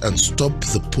find and stop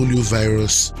the polio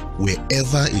virus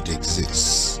wherever it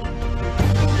exists.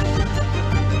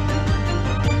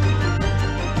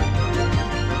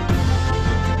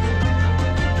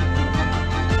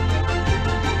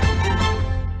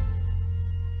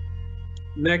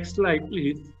 Next slide,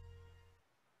 please.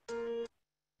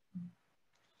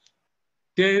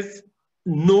 There's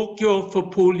no cure for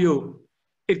polio.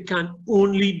 It can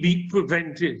only be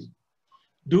prevented.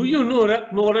 Do you know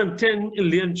that more than 10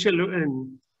 million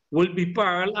children will be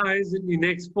paralyzed in the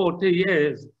next 40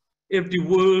 years if the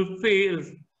world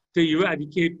fails to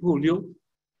eradicate polio?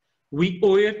 We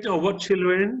owe it to our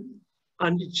children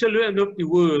and the children of the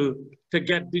world to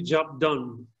get the job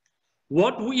done.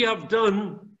 What we have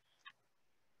done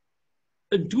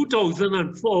in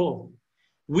 2004,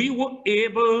 we were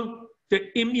able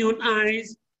to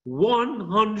immunize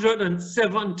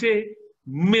 170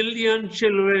 million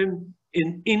children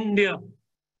in India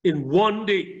in one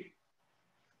day.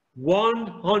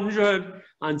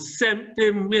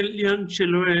 170 million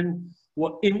children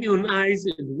were immunized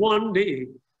in one day,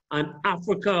 and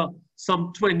Africa,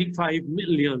 some 25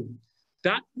 million.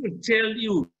 That would tell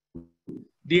you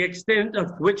the extent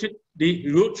of which the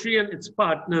Rotary and its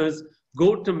partners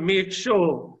go to make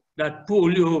sure that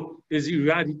polio is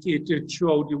eradicated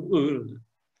throughout the world.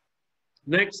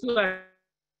 Next slide,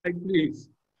 please.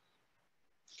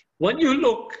 When you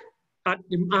look at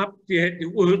the map there, the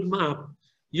world map,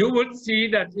 you will see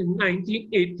that in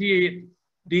 1988,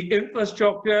 the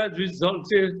infrastructure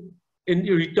resulted in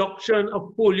the reduction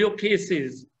of polio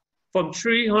cases from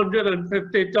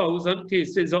 350,000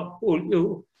 cases of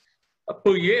polio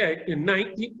per year in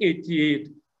 1988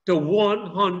 to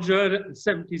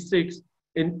 176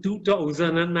 in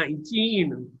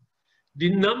 2019. The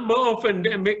number of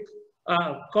endemic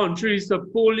countries of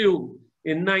polio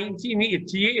in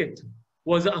 1988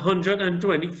 was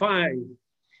 125.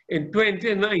 In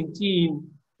 2019,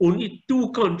 only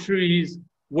 2 countries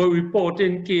were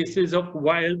reporting cases of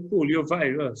wild polio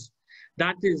virus.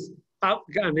 That is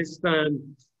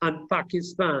Afghanistan and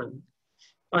Pakistan.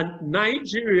 And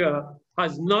Nigeria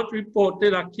has not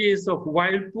reported a case of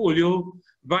wild polio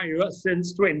virus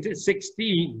since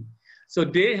 2016. So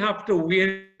they have to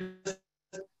wait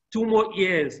 2 more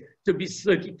years to be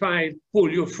certified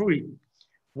polio-free.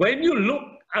 When you look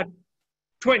at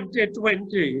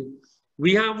 2020,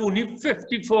 we have only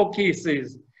 54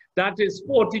 cases. That is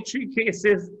 43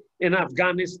 cases in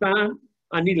Afghanistan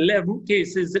and 11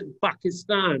 cases in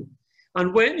Pakistan.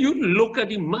 And when you look at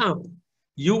the map,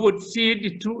 you would see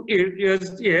the 2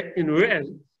 areas here in red,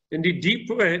 in the deep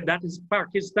red, that is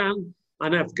Pakistan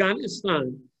and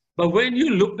Afghanistan. But when you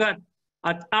look at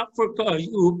Africa,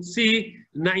 you see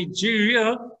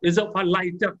Nigeria is of a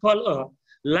lighter color.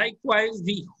 Likewise,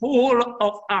 the whole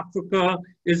of Africa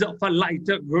is of a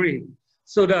lighter gray,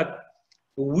 so that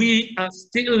we are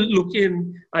still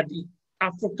looking at the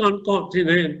African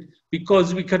continent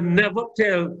because we can never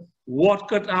tell what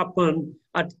could happen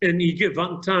at any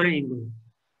given time.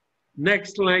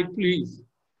 Next slide, please.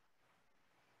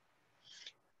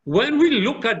 When we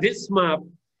look at this map,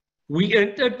 we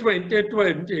entered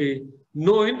 2020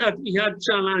 knowing that we had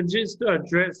challenges to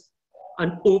address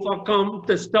and overcome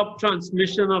to stop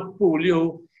transmission of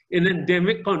polio in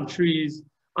endemic countries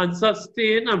and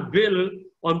sustain and build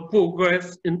on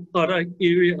progress in other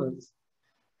areas.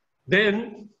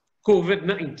 Then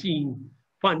COVID-19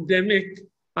 pandemic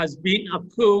has been a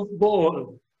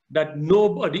curveball that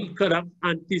nobody could have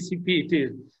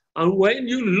anticipated. And when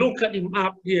you look at the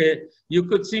map here, you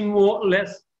could see more or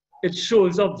less it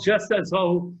shows up just as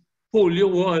how polio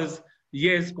was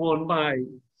years gone by.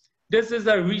 This is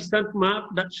a recent map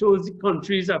that shows the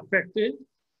countries affected.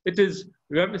 It is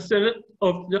reminiscent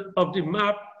of the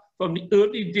map from the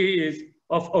early days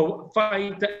of our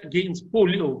fight against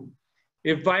polio,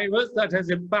 a virus that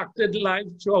has impacted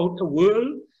lives throughout the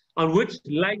world and which,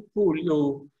 like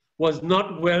polio, was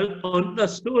not well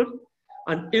understood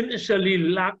and initially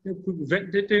lacked a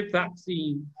preventative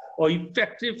vaccine or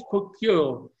effective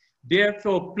cure,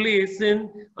 therefore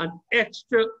placing an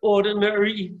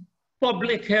extraordinary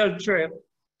public health threat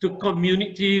to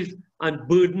communities and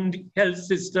burdened the health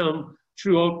system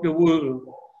throughout the world.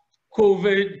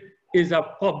 COVID is a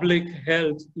public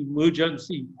health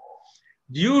emergency.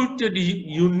 Due to the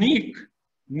unique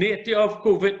nature of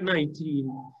COVID-19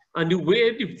 and the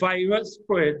way the virus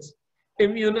spreads,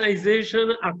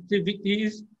 immunization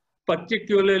activities,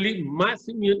 particularly mass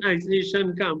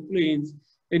immunization campaigns,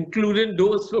 including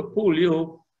those for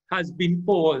polio, has been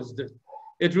paused.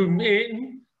 It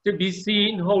remains to be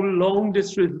seen how long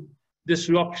this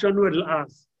disruption will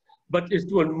last, but it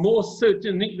will most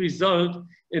certainly result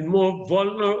in more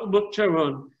vulnerable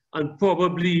children and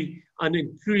probably an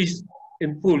increase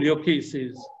in polio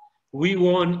cases. We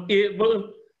were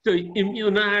unable to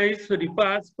immunize for the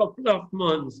past couple of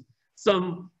months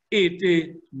some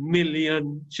 80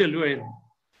 million children.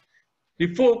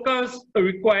 The focus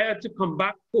required to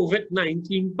combat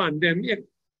COVID-19 pandemic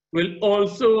will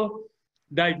also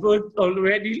divert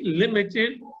already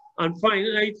limited and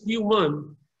finite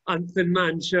human and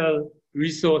financial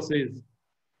resources.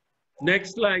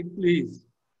 Next slide, please.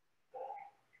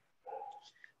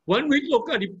 When we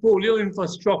look at the polio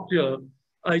infrastructure,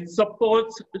 it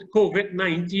supports the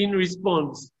COVID-19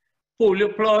 response.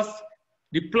 Polio Plus,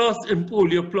 the Plus in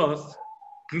Polio Plus,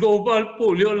 Global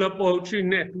Polio Laboratory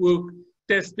Network,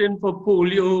 testing for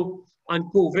polio and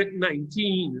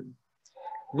COVID-19.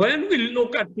 When we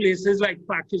look at places like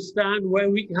Pakistan, where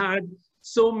we had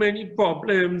so many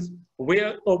problems,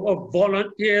 where our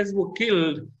volunteers were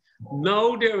killed,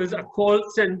 now there is a call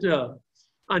center,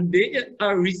 and they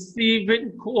are receiving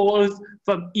calls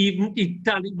from even the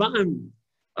Taliban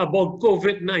about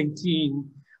COVID-19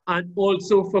 and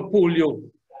also for polio.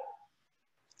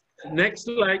 Next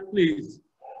slide, please.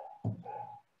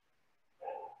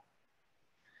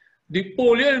 The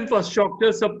polio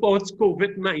infrastructure supports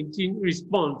COVID-19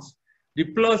 response. The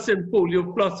Plus and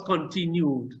Polio Plus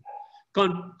continued.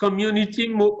 Community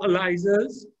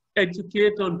mobilizers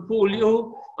educate on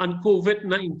polio and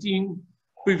COVID-19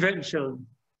 prevention.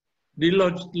 The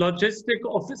logistic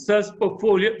officers for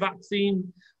polio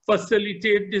vaccine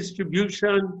facilitate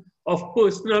distribution of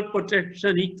personal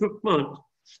protection equipment,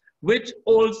 which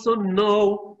also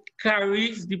now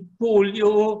carries the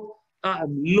polio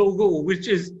logo, which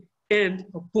is End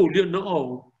Polio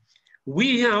Now.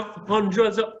 We have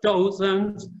hundreds of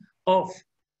thousands of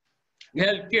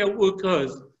healthcare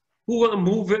workers who are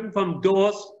moving from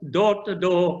door to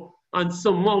door and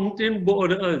surmounting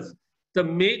borders to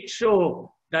make sure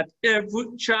that every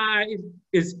child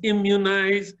is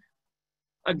immunized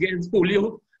against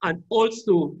polio. And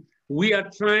also, we are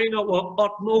trying our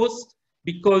utmost,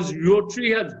 because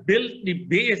Rotary has built the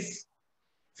base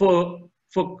for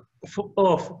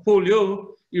polio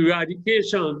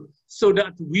eradication, so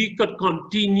that we could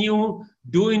continue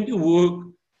doing the work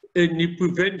in the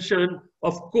prevention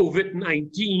of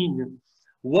COVID-19.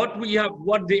 What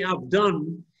they have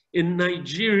done in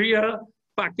Nigeria,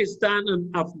 Pakistan,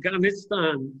 and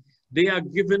Afghanistan, they are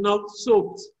giving out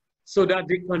soaps so that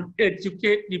they can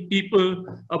educate the people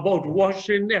about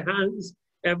washing their hands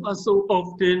ever so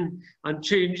often and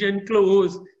changing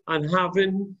clothes and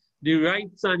having the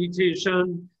right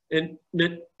sanitation in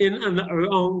and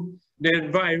around the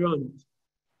environment.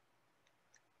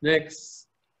 Next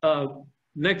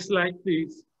slide,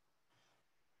 please.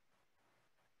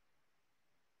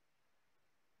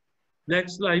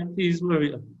 Next slide, please,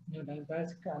 Maria.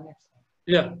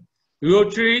 Yeah.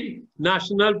 Rotary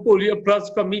National Polio Plus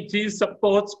Committee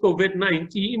supports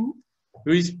COVID-19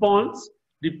 response.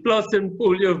 The Plus and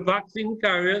polio vaccine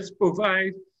carriers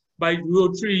provide by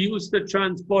Rotary used to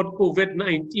transport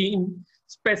COVID-19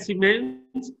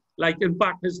 specimens, like in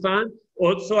Pakistan,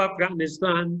 also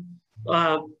Afghanistan.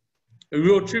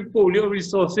 Rotary Polio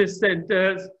Resources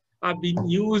Centers are being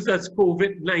used as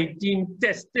COVID-19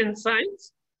 testing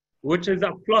sites, which is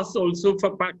a plus also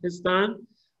for Pakistan.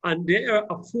 And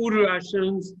there are food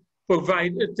rations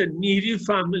provided to needy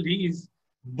families,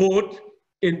 both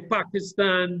in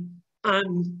Pakistan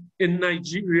and in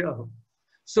Nigeria.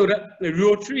 So that the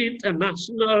Rotary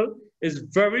International is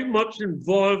very much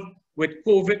involved with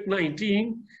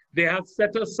COVID-19. They have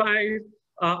set aside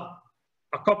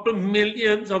a couple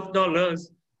millions of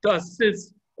dollars to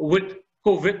assist with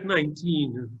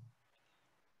COVID-19.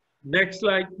 Next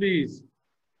slide, please.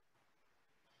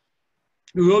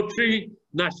 Rotary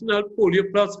National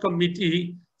Polio Plus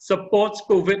Committee supports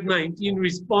COVID-19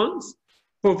 response,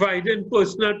 providing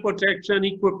personal protection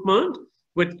equipment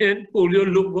within polio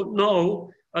logo now,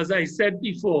 as I said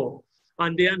before.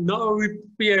 And they are now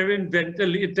repairing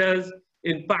ventilators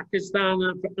in Pakistan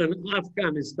and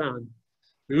Afghanistan.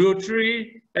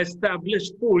 Rotary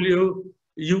established polio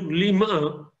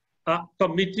Ulema, a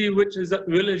committee which is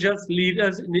religious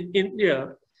leaders in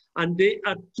India, and they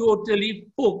are totally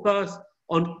focused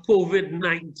on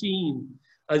COVID-19.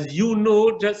 As you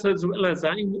know, just as well as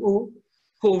I know,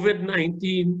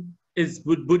 COVID-19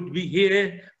 would be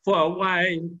here for a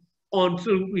while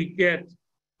until we get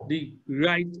the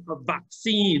right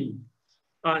vaccine.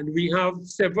 And we have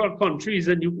several countries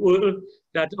in the world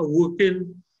that are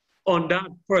working on that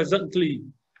presently.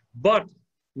 But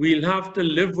we'll have to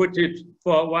live with it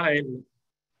for a while.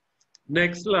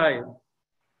 Next slide.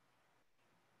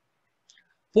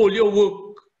 Polio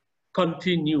work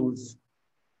continues.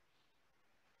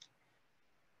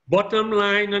 Bottom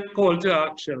line and call to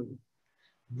action.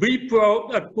 Be proud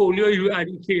that polio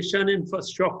eradication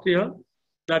infrastructure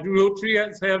that Rotary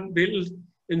has helped build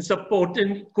in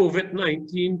supporting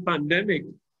COVID-19 pandemic,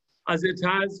 as it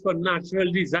has for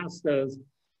natural disasters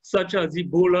such as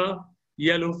Ebola,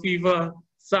 yellow fever,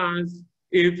 SARS,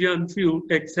 avian flu,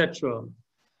 etc.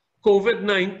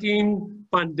 COVID-19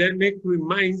 pandemic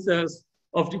reminds us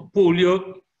of the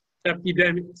polio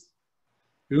epidemics.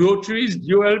 Rotary's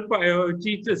dual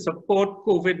priority to support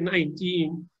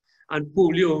COVID-19 and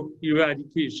polio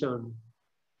eradication.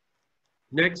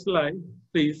 Next slide,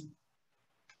 please.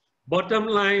 Bottom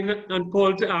line and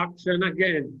call to action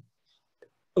again.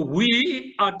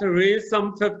 We are to raise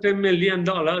some $50 million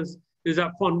is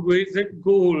a fundraising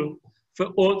goal for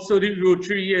also the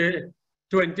Rotary year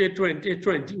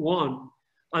 2020-21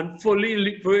 and fully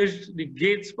leverage the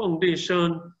Gates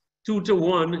Foundation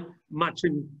 2-to-1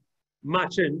 matching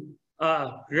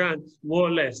grants, more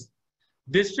or less.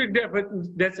 District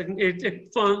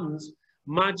designated funds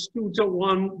match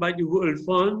 2-to-1 by the World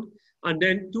Fund and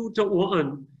then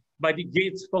 2-to-1 by the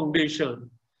Gates Foundation.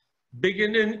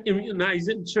 Beginning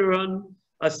immunizing children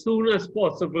as soon as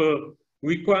possible,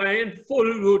 requiring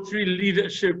full Rotary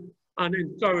leadership and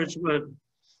encouragement.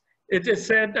 It is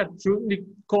said that during the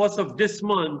course of this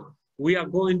month, we are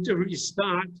going to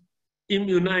restart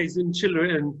immunizing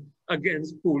children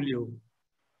against polio.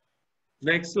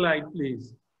 Next slide,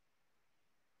 please.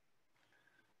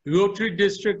 Rotary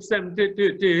District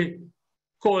 7030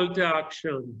 call to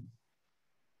action.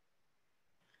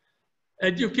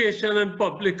 Education and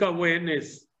public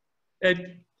awareness.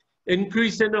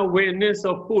 Increasing awareness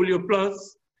of polio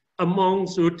plus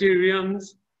amongst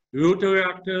Rotarians,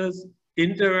 Rotaractors,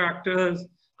 interactors,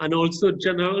 and also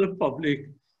general public,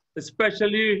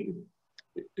 especially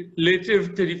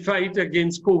relative to the fight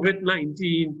against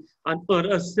COVID-19 and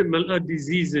other similar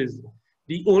diseases.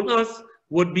 The onus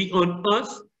would be on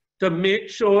us to make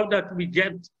sure that we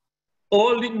get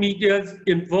all the media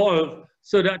involved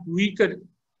so that we could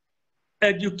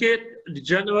educate the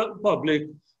general public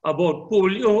about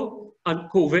polio and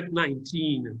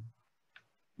COVID-19.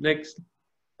 Next.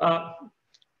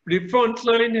 The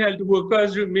frontline health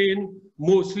workers remain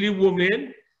mostly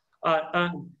women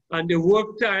and they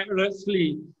work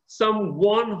tirelessly, some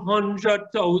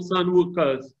 100,000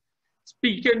 workers,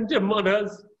 speaking to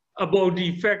mothers about the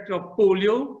effect of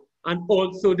polio and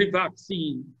also the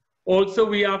vaccine. Also,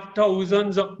 we have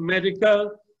thousands of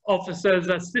medical officers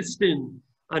assisting,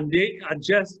 and they are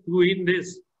just doing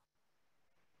this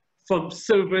from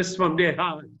service from their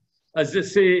heart. As they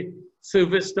say,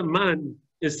 service to man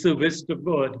is service to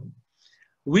God.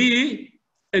 We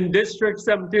in District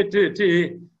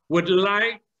 7030 would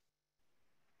like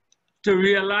to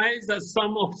realize a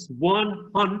sum of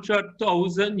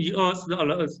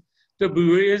 $100,000 to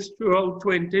be raised throughout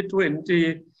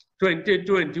 2020,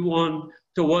 2021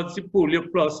 towards the Polio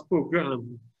Plus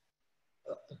program.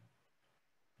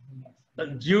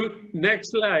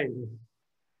 Next slide.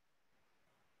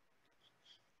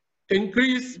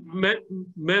 Increase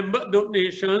member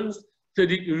donations to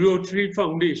the Rotary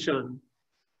Foundation.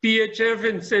 PHF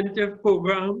incentive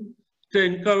program to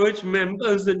encourage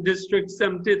members in District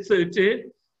 7030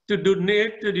 to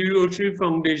donate to the Rotary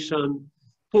Foundation.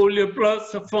 Polio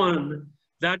Plus fund,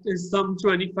 that is some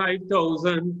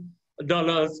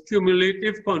 $25,000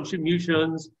 cumulative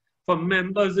contributions from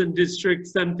members in District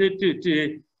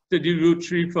 7030 to the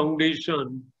Rotary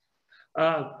Foundation.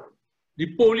 The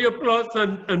Polio Plus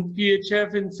and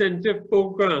PHF incentive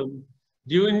program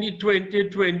during the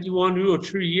 2021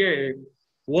 Rotary year,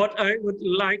 what I would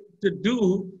like to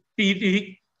do,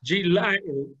 PDG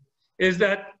Lyle, is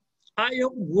that I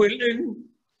am willing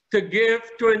to give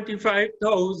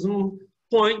 25,000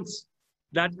 points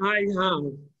that I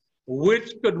have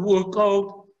which could work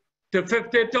out to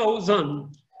 50,000,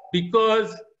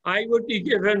 because I would be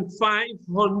given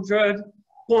 500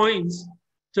 points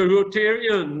to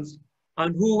Rotarians,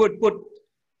 and who would put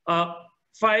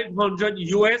 500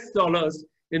 US dollars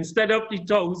instead of the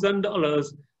 $1,000,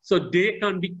 so they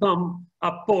can become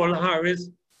a Paul Harris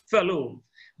Fellow.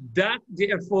 That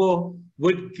therefore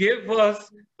would give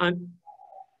us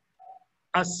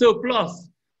a surplus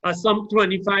of some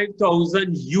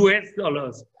 25,000 US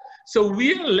dollars. So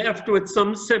we are left with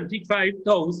some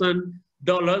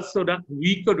 $75,000 so that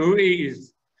we could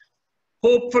raise.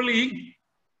 Hopefully,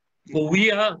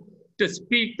 we are to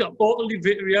speak to all the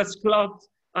various clubs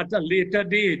at a later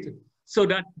date so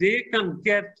that they can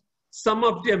get some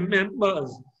of their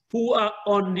members who are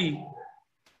on the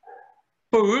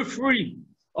periphery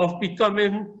of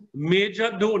becoming major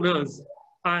donors.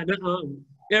 And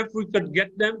if we could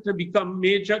get them to become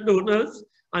major donors,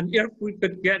 and if we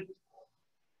could get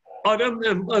other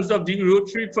members of the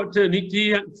Rotary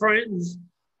fraternity and friends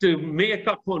to make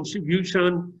a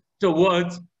contribution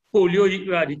towards polio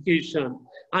eradication.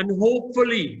 And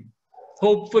hopefully,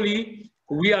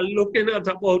 we are looking at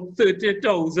about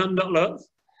 $30,000.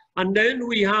 And then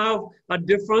we have a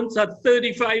difference at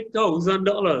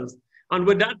 $35,000. And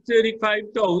with that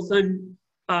 35,000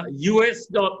 US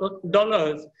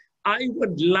dollars, I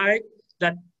would like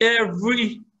that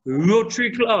every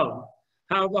Rotary club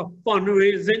have a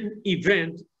fundraising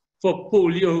event for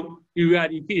polio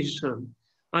eradication.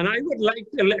 And I would like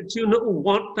to let you know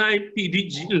one time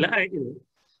PDG Lyle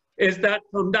is that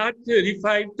from that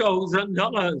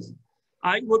 $35,000,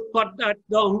 I would cut that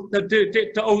down to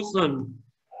 30,000,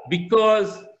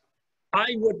 because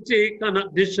I would take an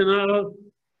additional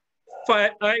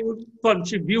I would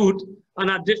contribute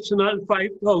an additional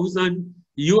 5,000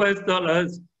 US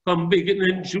dollars from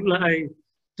beginning July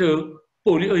to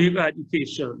polio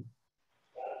eradication.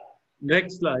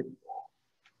 Next slide.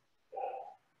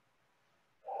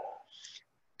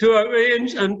 To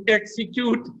arrange and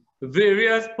execute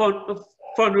various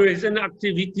fundraising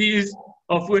activities,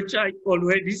 of which I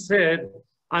already said,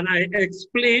 and I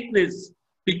explained this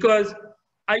because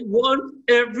I want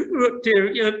every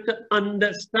Rotarian to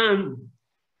understand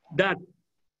that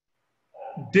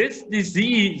this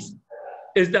disease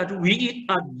is that we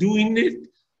are doing it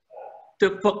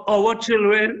for our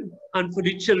children and for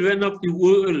the children of the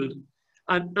world.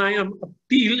 And I am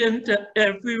appealing to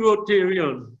every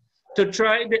Rotarian to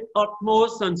try the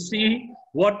utmost and see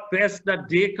what best that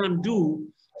they can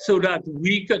do so that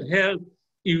we could help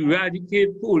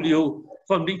eradicate polio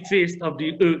from the face of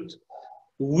the earth.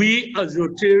 We as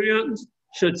Rotarians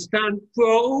should stand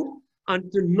proud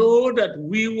and to know that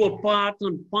we were part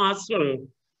and parcel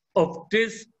of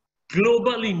this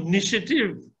global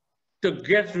initiative to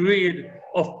get rid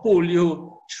of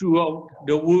polio throughout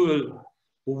the world.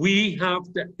 We have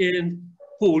to end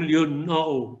polio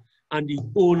now, and the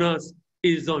onus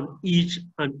is on each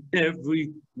and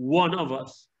every one of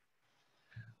us.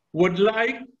 We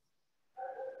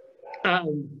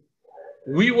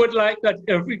would like that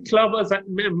every club, as I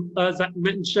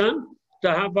mentioned,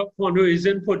 to have a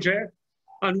fundraising project.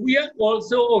 And we are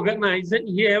also organizing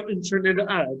here in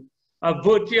Trinidad a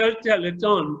virtual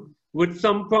telethon with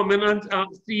some prominent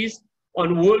artists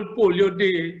on World Polio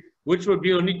Day, which will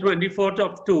be on the 24th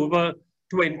of October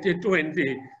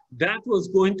 2020. That was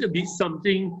going to be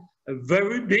something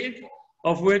very big,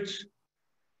 of which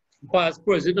past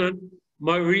President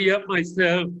Maria,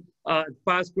 myself,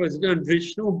 past President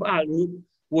Vishnu Balu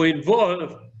were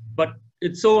involved, but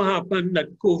it so happened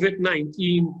that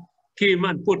COVID-19 came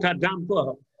and put a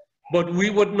damper. But we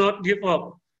would not give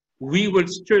up. We will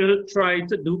still try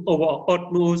to do our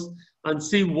utmost and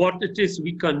see what it is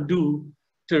we can do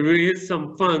to raise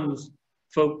some funds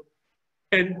for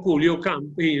End Polio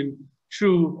campaign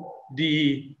through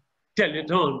the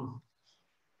telethon.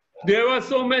 There are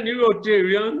so many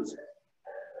Rotarians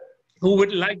who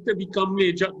would like to become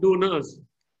major donors.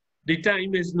 The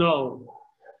time is now.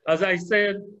 As I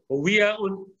said, we are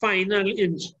on final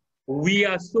inch. We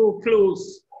are so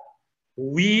close.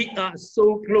 We are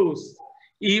so close.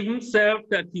 Even self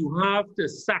that you have to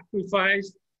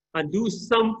sacrifice and do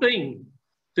something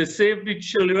to save the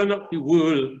children of the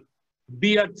world.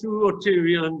 Be a true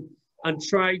Rotarian and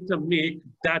try to make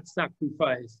that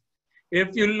sacrifice.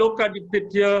 If you look at the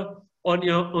picture on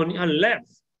your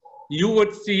left, you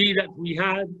would see that we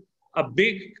had a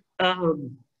big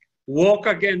walk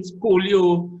against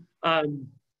polio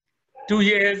 2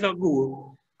 years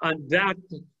ago, and that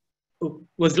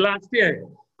was last year,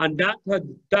 and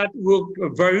that worked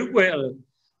very well.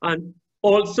 And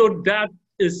also that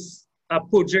is a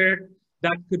project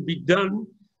that could be done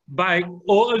by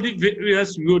all the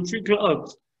various Rotary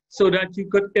clubs so that you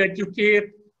could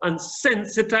educate and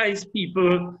sensitize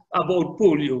people about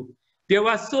polio. There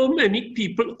are so many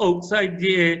people outside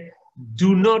there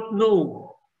do not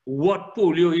know what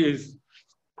polio is.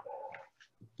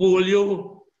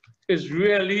 Polio is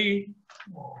really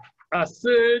a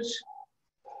surge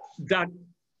that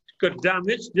could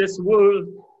damage this world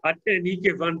at any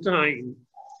given time.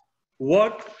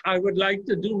 What I would like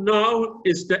to do now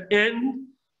is to end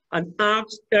and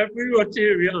ask every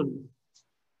Rotarian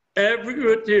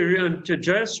to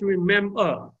just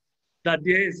remember that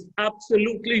there is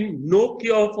absolutely no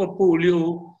cure for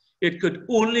polio. It could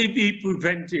only be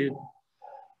prevented.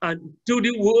 And to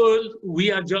the world,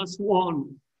 we are just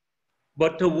one.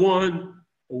 But to one,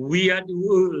 we are the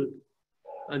world.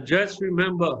 And just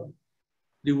remember,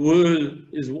 the world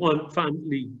is one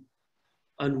family.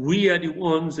 And we are the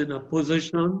ones in a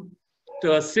position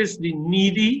to assist the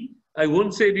needy. I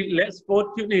won't say the less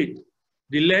fortunate,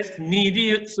 the less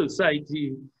needy in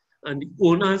society. And the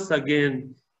onus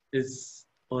again is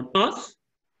on us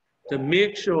to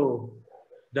make sure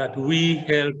that we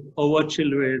help our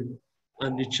children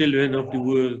and the children of the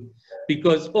world.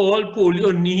 Because all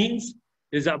polio needs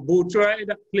is a boat ride,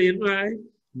 a plane ride,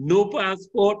 no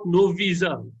passport, no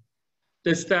visa,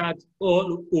 to start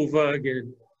all over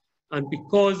again. And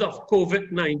because of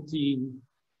COVID-19,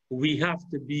 we have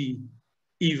to be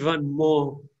even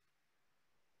more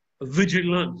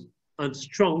vigilant and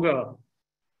stronger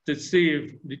to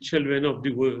save the children of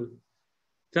the world.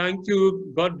 Thank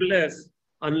you, God bless,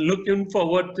 and looking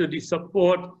forward to the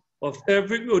support of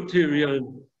every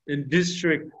Rotarian in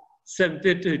District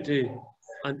 7030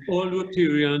 and all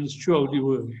Rotarians throughout the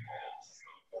world.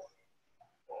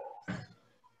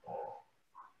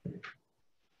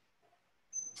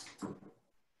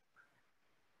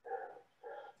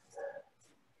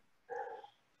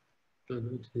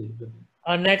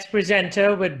 Our next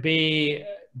presenter would be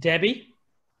Debbie.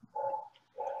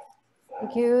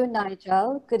 Thank you,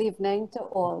 Nigel. Good evening to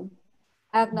all.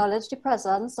 I acknowledge the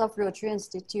presence of Rotary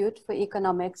Institute for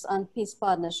Economics and Peace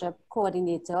Partnership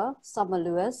Coordinator, Summer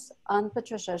Lewis, and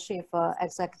Patricia Schaefer,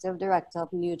 Executive Director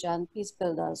of New Gen Peace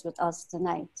Builders, with us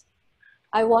tonight.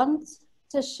 I want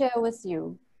to share with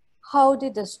you how the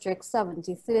District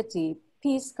 7030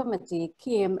 Peace Committee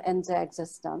came into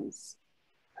existence.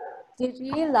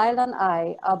 DG, Lyle, and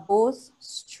I are both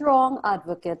strong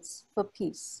advocates for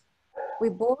peace. We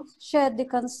both shared the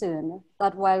concern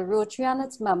that while Rotary and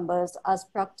its members as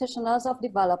practitioners of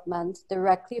development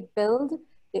directly build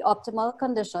the optimal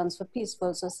conditions for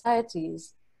peaceful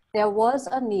societies, there was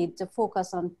a need to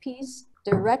focus on peace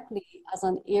directly as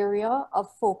an area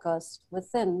of focus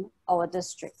within our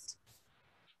district.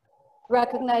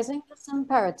 Recognizing this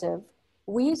imperative,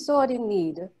 we saw the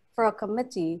need for a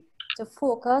committee to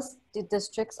focus the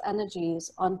district's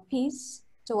energies on peace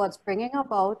towards bringing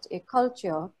about a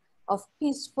culture of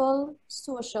peaceful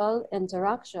social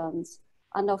interactions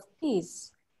and of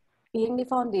peace being the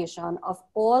foundation of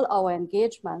all our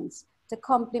engagements to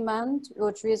complement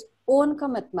Rotary's own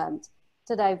commitment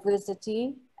to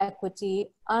diversity, equity,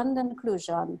 and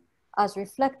inclusion as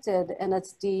reflected in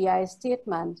its DEI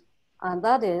statement, and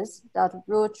that is that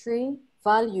Rotary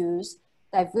values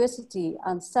diversity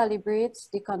and celebrates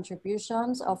the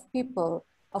contributions of people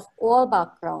of all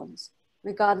backgrounds,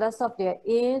 regardless of their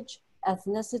age,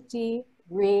 ethnicity,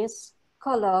 race,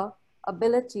 color,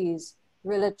 abilities,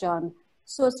 religion,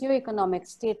 socioeconomic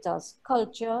status,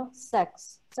 culture,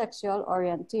 sex, sexual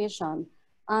orientation,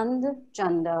 and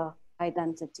gender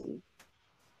identity.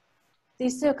 The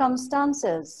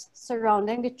circumstances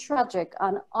surrounding the tragic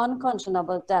and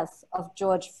unconscionable death of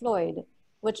George Floyd,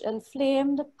 which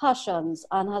inflamed passions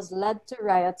and has led to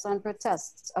riots and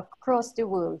protests across the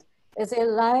world, is a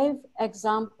live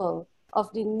example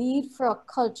of the need for a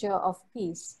culture of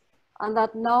peace, and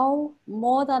that now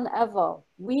more than ever,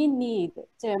 we need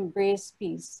to embrace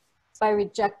peace by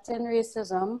rejecting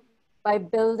racism, by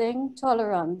building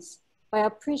tolerance, by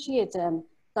appreciating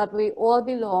that we all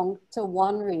belong to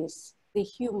one race, the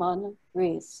human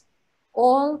race.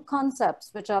 All concepts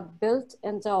which are built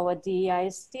into our DEI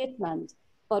statement,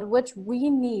 but which we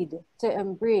need to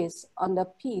embrace under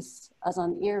peace as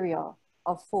an area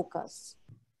of focus.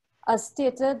 As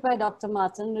stated by Dr.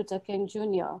 Martin Luther King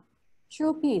Jr.,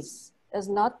 true peace is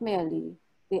not merely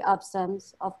the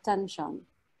absence of tension,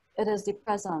 it is the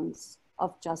presence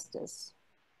of justice.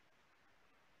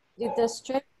 The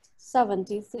District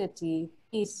 7030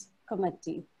 Peace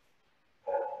Committee.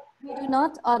 We do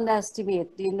not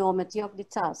underestimate the enormity of the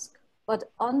task,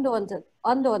 but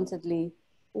undauntedly,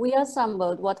 we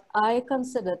assembled what I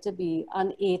consider to be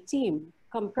an A-team,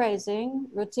 comprising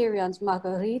Rotarians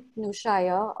Marguerite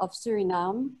Nushaya of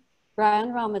Suriname, Brian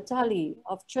Ramatali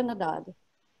of Trinidad,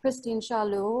 Christine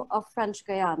Charlot of French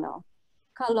Guiana,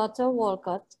 Carlotta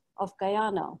Walcott of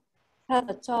Guyana,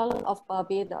 Heather Toll of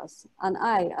Barbados, and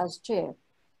I as chair,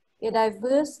 a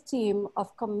diverse team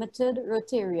of committed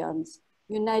Rotarians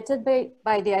united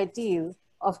by the ideal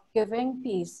of giving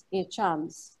peace a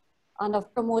chance and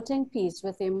of promoting peace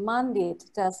with a mandate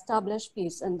to establish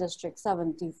peace in District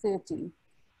 7030.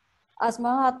 As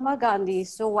Mahatma Gandhi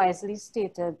so wisely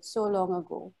stated so long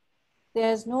ago,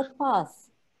 there is no path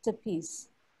to peace.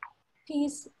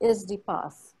 Peace is the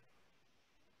path.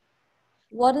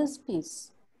 What is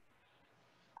peace?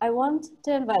 I want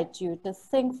to invite you to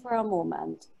think for a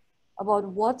moment about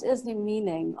what is the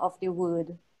meaning of the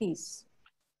word peace.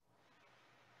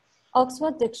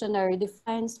 Oxford Dictionary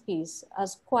defines peace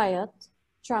as quiet,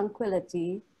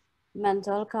 tranquility,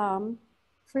 mental calm,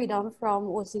 freedom from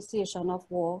or cessation of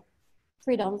war,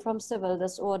 freedom from civil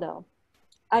disorder.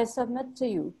 I submit to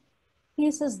you,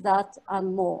 peace is that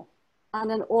and more, and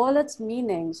in all its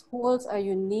meanings holds a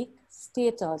unique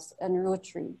status in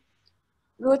Rotary.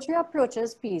 Rotary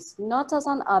approaches peace not as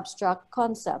an abstract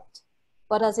concept,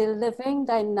 but as a living,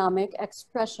 dynamic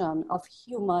expression of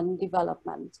human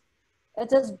development.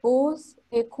 It is both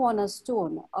a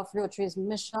cornerstone of Rotary's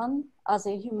mission as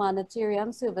a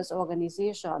humanitarian service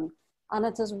organization, and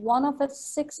it is one of its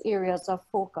 6 areas of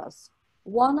focus,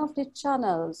 one of the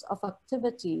channels of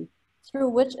activity through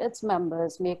which its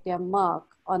members make their mark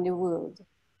on the world.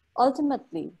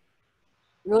 Ultimately,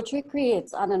 Rotary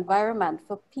creates an environment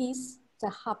for peace to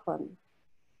happen.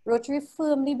 Rotary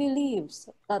firmly believes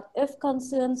that if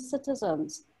concerned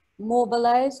citizens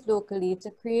mobilize locally to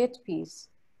create peace,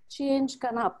 change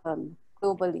can happen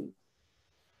globally.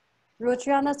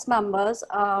 Rotary and its members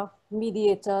are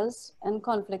mediators in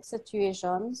conflict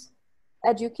situations,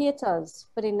 educators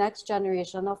for the next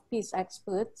generation of peace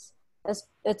experts,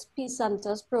 its Peace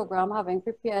Centers program having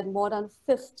prepared more than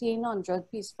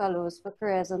 1,500 peace fellows for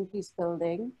careers in peace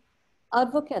building,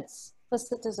 advocates for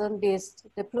citizen-based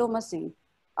diplomacy,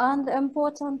 and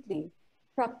importantly,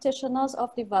 practitioners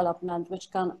of development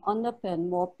which can underpin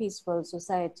more peaceful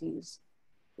societies.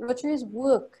 Rotary's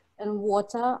work in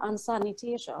water and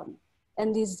sanitation,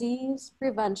 in disease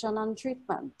prevention and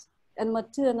treatment, in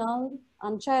maternal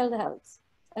and child health,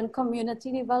 in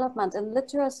community development, in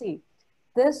literacy,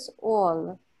 this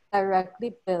all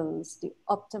directly builds the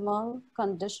optimal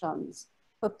conditions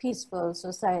for peaceful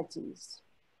societies.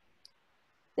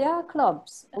 There are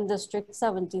clubs in District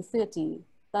 7030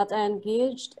 that are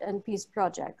engaged in peace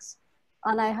projects,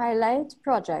 and I highlight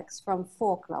projects from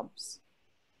 4 clubs.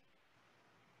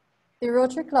 The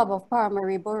Rotary Club of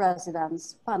Paramaribo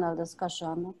Residents panel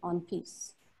discussion on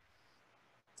peace.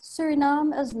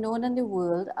 Suriname is known in the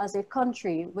world as a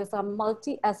country with a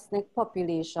multi-ethnic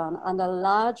population and a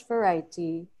large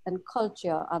variety in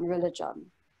culture and religion.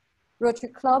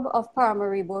 Rotary Club of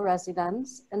Paramaribo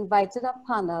residents invited a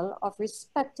panel of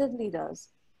respected leaders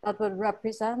that would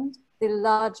represent the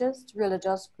largest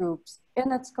religious groups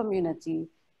in its community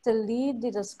to lead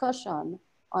the discussion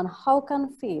on how can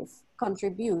faith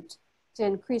contribute to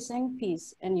increasing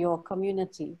peace in your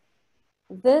community.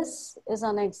 This is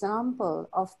an example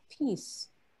of peace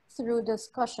through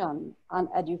discussion and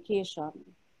education.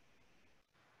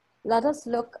 Let us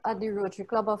look at the Rotary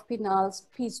Club of Pinal's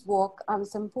Peace Walk and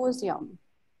Symposium.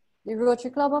 The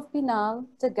Rotary Club of Pinal,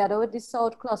 together with the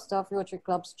South Cluster of Rotary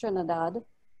Clubs Trinidad,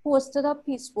 hosted a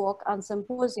Peace Walk and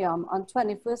Symposium on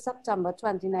 21st September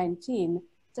 2019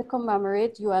 to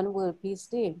commemorate UN World Peace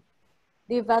Day.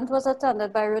 The event was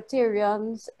attended by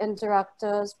Rotarians,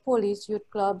 interactors, police, youth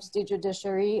clubs, the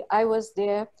judiciary, I was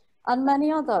there, and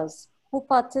many others who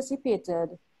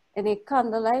participated in a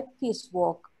candlelight peace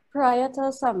walk prior to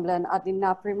assembling at the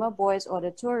Naprima Boys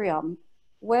Auditorium,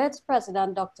 where its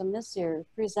president, Dr. Misir,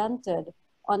 presented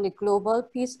on the Global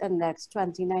Peace Index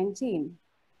 2019.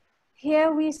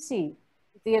 Here we see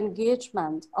the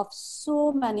engagement of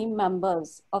so many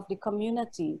members of the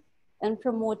community in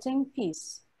promoting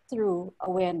peace through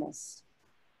awareness.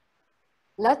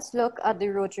 Let's look at the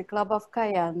Rotary Club of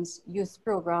Cayenne's youth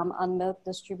program and milk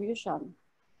distribution.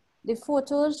 The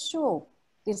photos show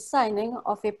the signing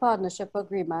of a partnership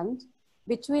agreement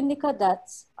between the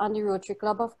cadets and the Rotary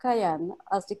Club of Cayenne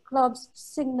as the club's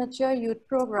signature youth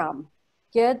program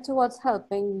geared towards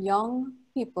helping young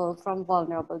people from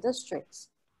vulnerable districts.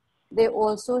 They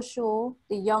also show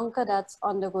the young cadets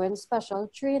undergoing special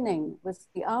training with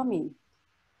the Army.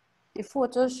 The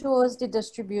photo shows the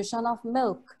distribution of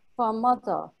milk for a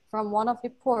mother from one of the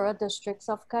poorer districts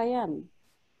of Cayenne.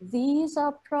 These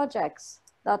are projects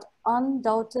that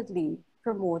undoubtedly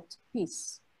promote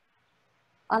peace.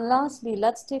 And lastly,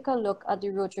 let's take a look at the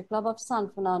Rotary Club of San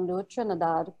Fernando,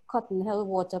 Trinidad Cotton Hill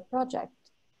Water Project.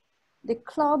 The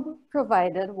club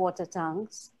provided water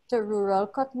tanks to rural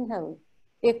Cotton Hill,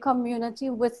 a community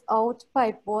without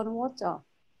pipe-borne water.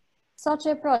 Such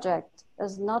a project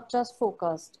is not just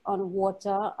focused on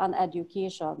water and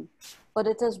education, but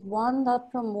it is one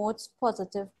that promotes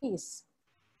positive peace.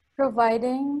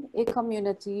 Providing a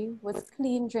community with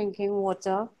clean drinking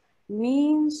water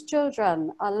means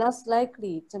children are less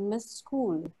likely to miss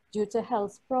school due to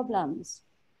health problems,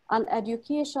 and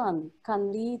education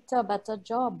can lead to a better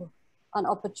job and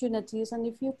opportunities in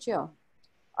the future.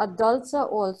 Adults are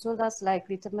also less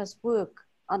likely to miss work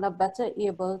and are better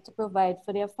able to provide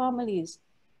for their families.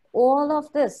 All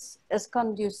of this is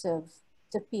conducive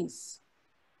to peace.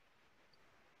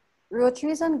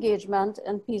 Rotary's engagement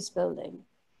in peace building.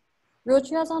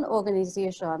 Rotary as an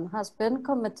organization has been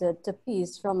committed to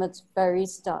peace from its very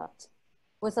start,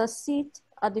 with a seat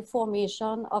at the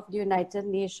formation of the United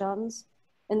Nations,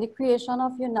 in the creation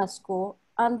of UNESCO,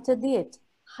 and to date,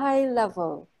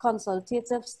 high-level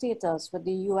consultative status with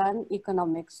the UN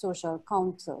Economic Social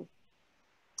Council.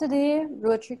 Today,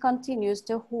 Rotary continues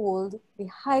to hold the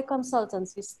high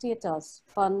consultancy status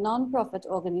for a non-profit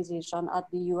organization at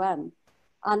the UN.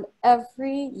 And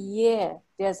every year,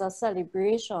 there's a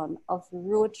celebration of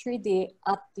Rotary Day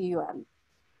at the UN.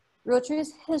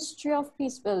 Rotary's history of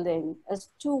peace building is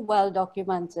too well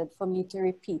documented for me to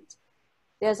repeat.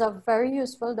 There's a very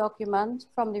useful document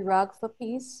from the RAG for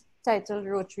Peace titled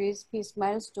Rotary's Peace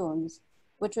Milestones,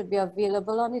 which would be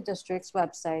available on the district's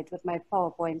website with my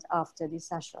PowerPoint after the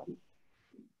session.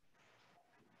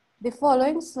 The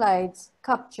following slides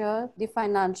capture the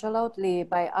financial outlay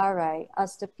by RI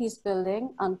as to peace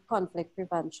building and conflict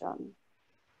prevention.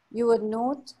 You would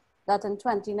note that in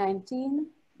 2019,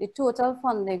 the total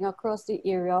funding across the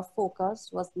area of focus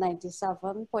was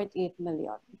 97.8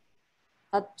 million.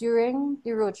 That during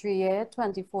the Rotary year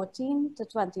 2014 to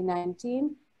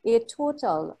 2019, a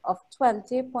total of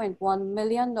 $20.1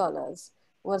 million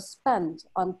was spent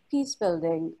on peace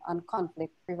building and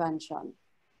conflict prevention.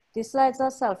 These slides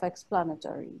are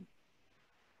self-explanatory.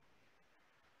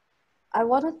 I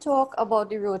want to talk about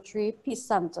the Rotary Peace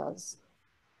Centers.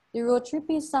 The Rotary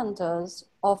Peace Centers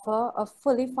offer a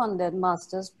fully funded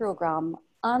master's program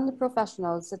and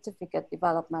professional certificate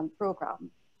development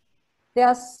program. There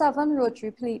are 7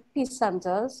 Rotary Peace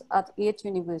Centers at 8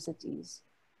 universities.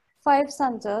 5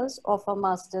 centers offer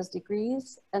master's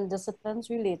degrees in disciplines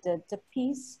related to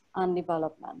peace and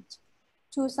development.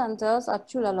 2 centers at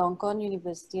Chulalongkorn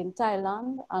University in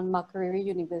Thailand and Makerere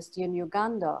University in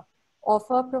Uganda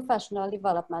offer professional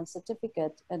development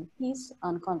certificate in peace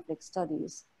and conflict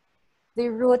studies. The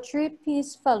Rotary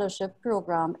Peace Fellowship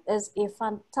Program is a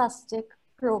fantastic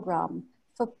program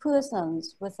for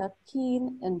persons with a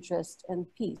keen interest in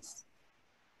peace.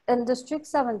 In District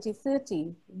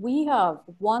 7030, we have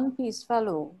 1 Peace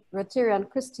Fellow, Rotarian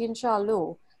Christine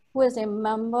Charlot, who is a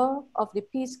member of the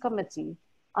Peace Committee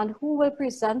and who will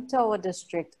present to our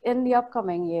district in the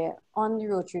upcoming year on the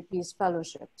Rotary Peace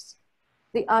Fellowships.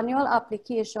 The annual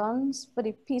applications for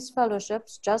the Peace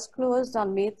Fellowships just closed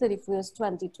on May 31st,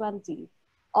 2020.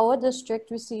 Our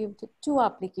district received 2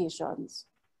 applications.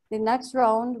 The next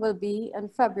round will be in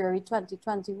February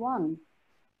 2021.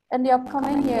 In the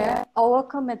upcoming year, our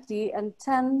committee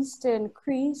intends to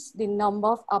increase the number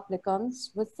of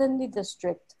applicants within the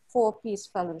district for Peace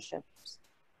Fellowships.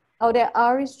 Now, there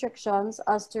are restrictions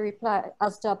as to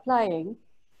applying,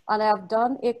 and I have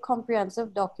done a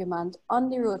comprehensive document on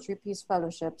the Rotary Peace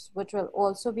Fellowships, which will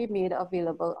also be made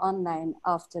available online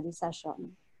after the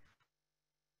session.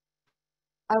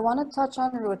 I want to touch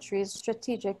on Rotary's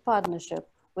strategic partnership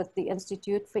with the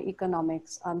Institute for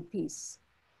Economics and Peace.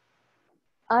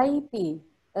 IEP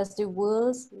is the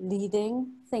world's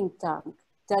leading think tank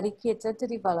dedicated to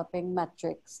developing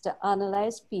metrics to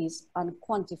analyze peace and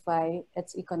quantify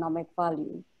its economic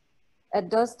value. It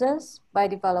does this by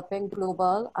developing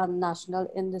global and national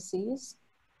indices,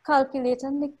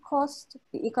 calculating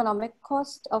the economic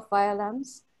cost of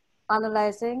violence,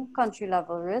 analyzing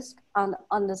country-level risk, and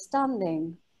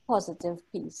understanding positive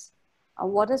peace.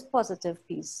 And what is positive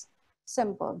peace?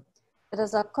 Simple. It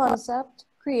is a concept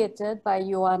created by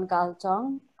Johan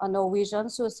Galtung, a Norwegian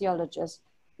sociologist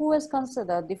who is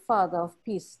considered the father of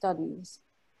peace studies.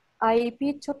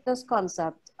 IEP took this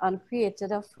concept and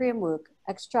created a framework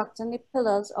extracting the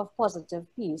pillars of positive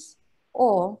peace,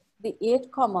 or the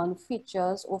 8 common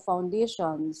features or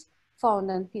foundations found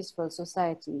in peaceful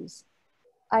societies.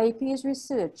 IEP's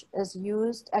research is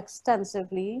used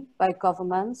extensively by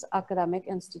governments, academic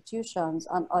institutions,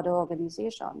 and other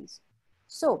organizations.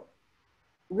 So,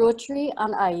 Rotary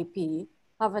and IEP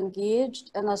have engaged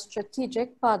in a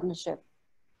strategic partnership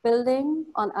building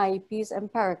on IEP's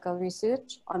empirical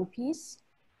research on peace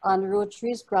and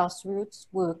Rotary's grassroots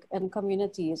work in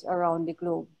communities around the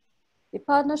globe. The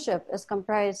partnership is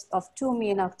comprised of two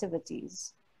main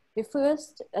activities. The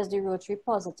first is the Rotary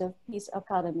Positive Peace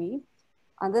Academy,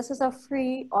 and this is a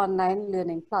free online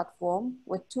learning platform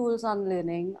with tools on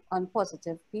learning on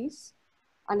positive peace.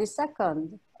 And the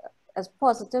second is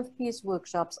Positive Peace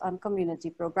Workshops and Community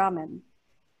Programming.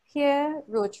 Here,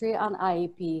 Rotary and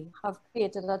IEP have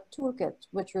created a toolkit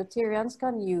which Rotarians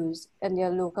can use in their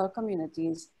local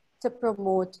communities to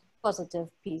promote positive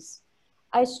peace.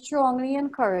 I strongly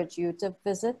encourage you to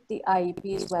visit the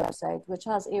IEP's website, which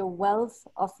has a wealth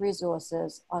of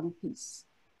resources on peace.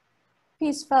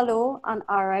 Peace Fellow and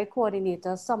RI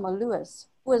Coordinator Summer Lewis,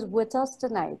 who is with us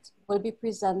tonight, will be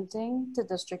presenting to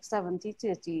District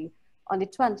 7030 on the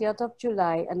 20th of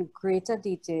July in greater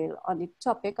detail on the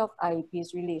topic of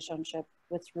IEP's relationship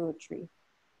with Rotary.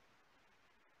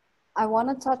 I want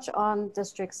to touch on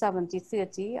District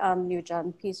 7030 and New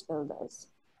Gen Peace Builders.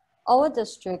 Our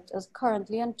district is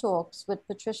currently in talks with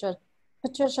Patricia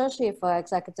Schaefer,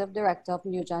 Executive Director of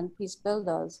New Gen Peace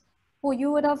Builders, who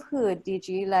you would have heard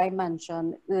DG Lai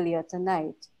mention earlier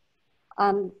tonight.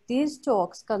 And these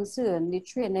talks concern the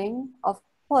training of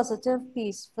positive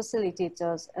peace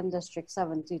facilitators in District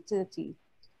 7030.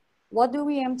 What do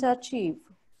we aim to achieve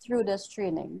through this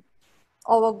training?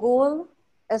 Our goal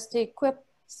is to equip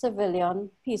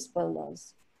civilian peace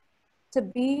builders to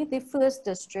be the first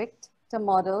district to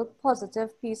model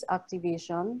positive peace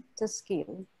activation to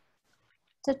scale,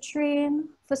 to train,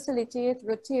 facilitate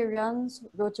Rotarians,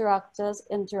 Rotaractors,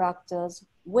 interactors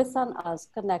with and as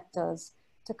connectors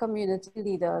to community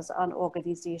leaders and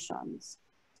organizations.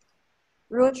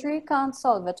 Rotary can't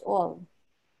solve it all,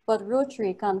 but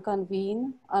Rotary can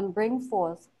convene and bring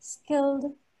forth skilled,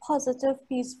 positive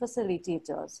peace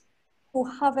facilitators who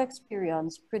have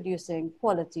experience producing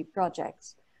quality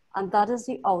projects, and that is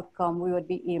the outcome we would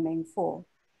be aiming for.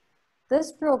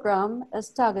 This program is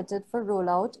targeted for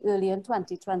rollout early in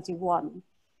 2021.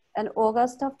 In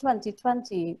August of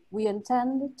 2020, we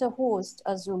intend to host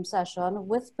a Zoom session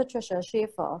with Patricia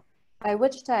Schaefer, by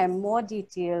which time more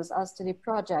details as to the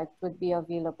project would be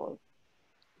available.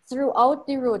 Throughout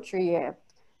the Rotary year,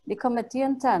 the committee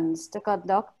intends to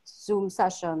conduct Zoom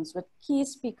sessions with key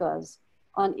speakers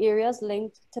on areas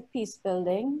linked to peace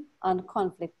building and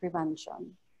conflict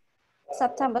prevention.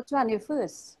 September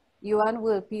 21st, UN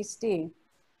World Peace Day.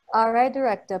 RI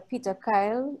Director Peter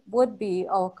Kyle would be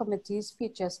our committee's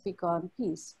featured speaker on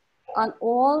peace, and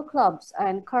all clubs are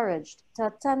encouraged to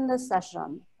attend this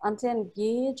session and to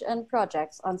engage in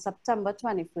projects on September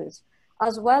 21st,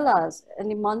 as well as in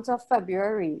the month of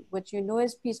February, which you know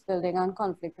is Peace Building and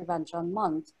Conflict Prevention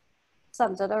Month,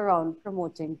 centered around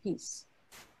promoting peace.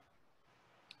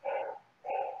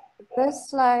 This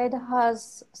slide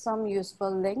has some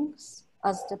useful links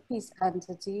as to peace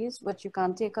entities, which you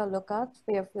can take a look at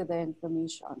for your further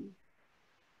information.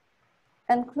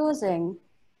 In closing,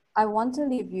 I want to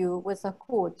leave you with a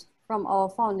quote from our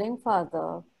founding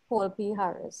father, Paul P.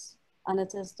 Harris, and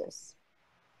it is this: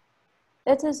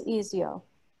 "It is easier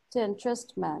to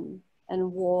interest men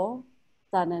in war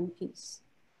than in peace.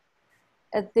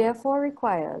 It therefore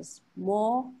requires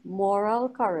more moral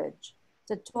courage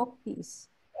to talk peace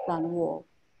than war.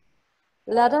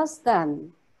 Let us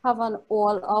then have an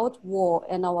all-out war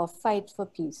in our fight for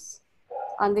peace,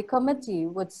 and the committee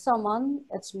would summon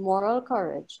its moral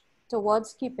courage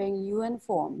towards keeping you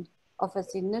informed of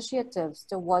its initiatives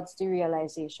towards the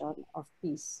realization of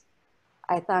peace.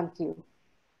 I thank you."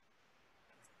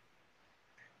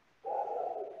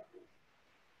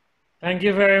 Thank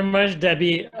you very much,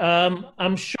 Debbie.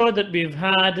 I'm sure that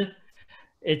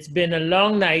it's been a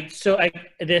long night, so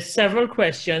there's several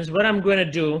questions. What I'm going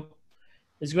to do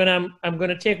is I'm going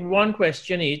to take one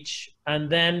question each, and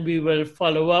then we will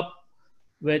follow up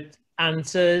with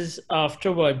answers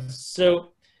afterwards.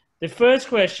 So the first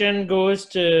question goes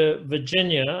to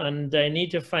Virginia, and I need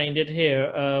to find it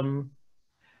here.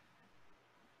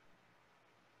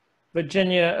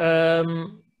 Virginia,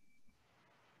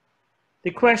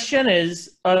 the question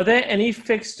is, are there any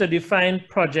fixed or defined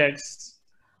projects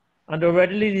and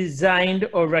already designed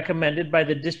or recommended by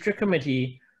the district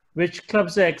committee which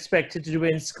clubs are expected to do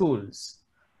in schools?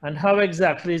 And how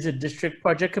exactly is the district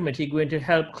project committee going to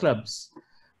help clubs?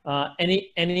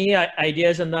 Any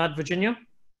ideas on that, Virginia?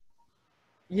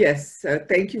 Yes,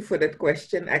 thank you for that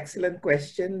question. Excellent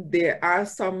question. There are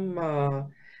some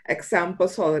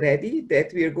examples already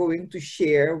that we're going to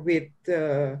share with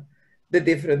the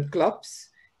different clubs,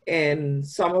 and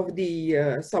some of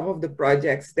the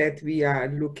projects that we are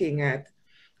looking at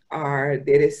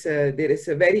there is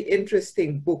a very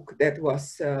interesting book that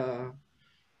was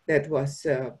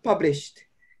published.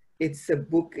 It's a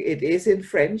book, it is in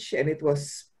French and it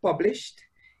was published.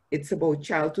 It's about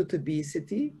childhood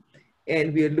obesity.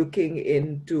 And we're looking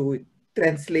into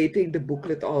translating the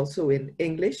booklet also in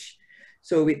English,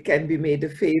 so it can be made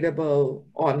available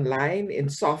online in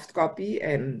soft copy,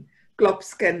 and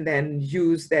clubs can then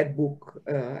use that book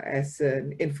as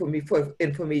an for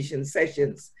information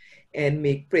sessions and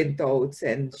make printouts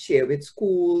and share with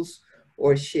schools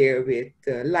or share with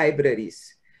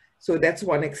libraries. So that's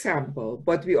one example.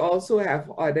 But we also have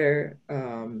other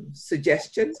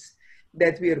suggestions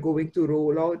that we are going to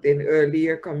roll out. In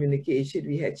earlier communication,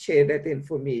 we had shared that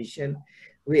information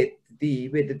with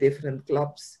the different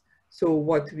clubs. So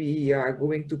what we are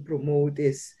going to promote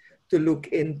is to look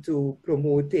into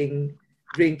promoting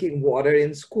drinking water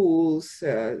in schools,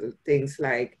 things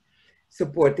like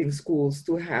supporting schools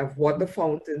to have water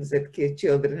fountains that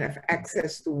children have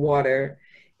access to water,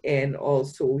 and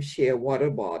also share water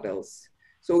bottles.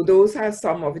 So those are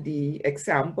some of the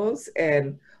examples.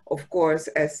 And of course,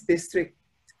 as district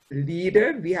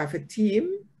leader, we have a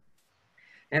team,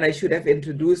 and I should have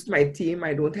introduced my team.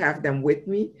 I don't have them with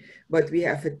me, but we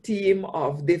have a team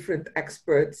of different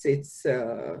experts. It's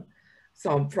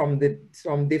some from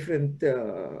different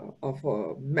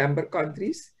member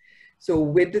countries. So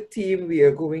with the team, we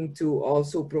are going to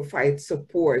also provide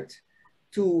support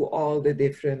to all the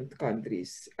different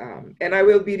countries. And I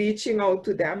will be reaching out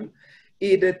to them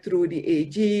either through the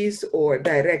AGs or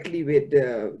directly with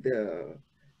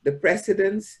the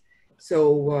presidents,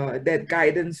 so that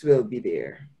guidance will be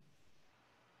there.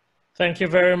 Thank you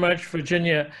very much,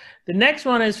 Virginia. The next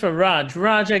one is for Raj.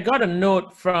 Raj, I got a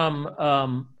note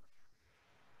from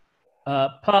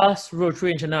past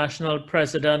Rotary International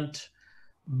President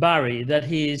Barry that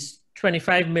he's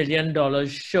 $25 million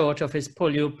short of his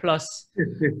Polio Plus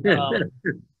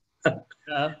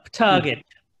target.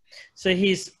 So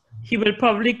he will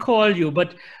probably call you,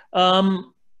 but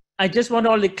I just want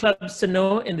all the clubs to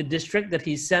know in the district that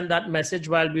he sent that message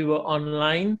while we were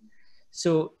online.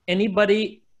 So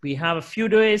anybody, we have a few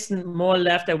days more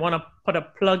left. I want to put a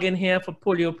plug in here for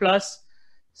Polio Plus.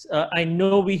 I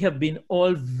know we have been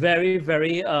all very,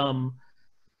 very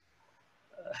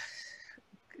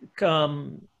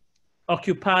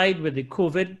occupied with the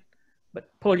COVID, but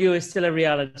polio is still a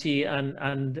reality,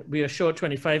 and we are short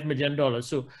 $25 million.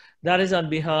 So that is on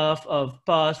behalf of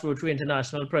past Rotary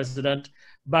International President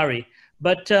Barry.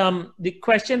 But the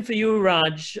question for you,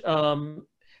 Raj,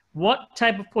 what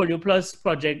type of Polio Plus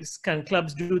projects can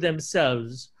clubs do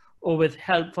themselves or with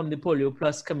help from the Polio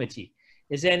Plus committee?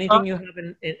 Is there anything you have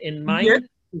in mind? Yeah,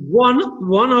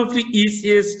 one of the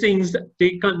easiest things that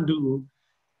they can do,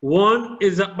 one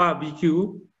is a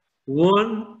barbecue,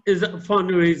 one is a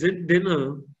fundraising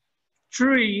dinner,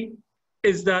 3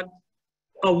 is that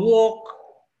a walk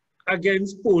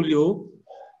against polio,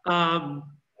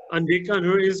 and they can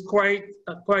raise quite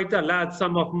a large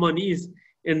sum of monies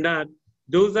in that.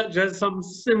 Those are just some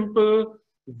simple,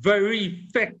 very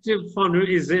effective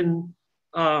fundraising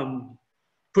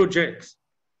projects.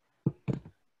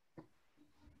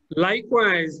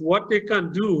 Likewise, what they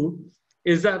can do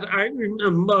is that I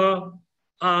remember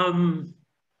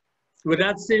with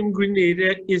that same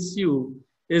Grenada issue,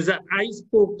 is that I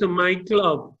spoke to my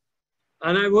club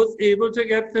and I was able to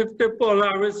get 50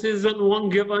 Polaris in one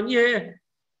given year.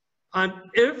 And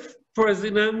if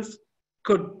presidents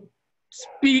could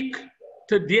speak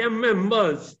to their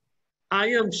members, I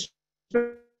am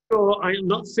sure, I am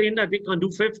not saying that they can do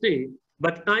 50,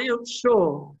 but I am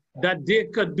sure that they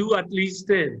could do at least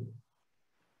 10.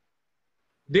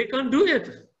 They can do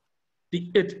it.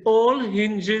 It all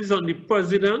hinges on the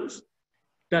presidents,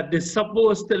 that they're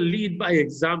supposed to lead by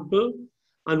example.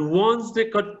 And once they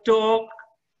could talk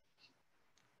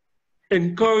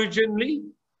encouragingly,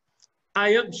 I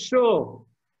am sure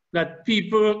that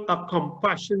people are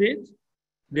compassionate.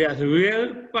 They are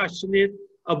real passionate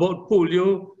about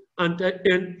polio and to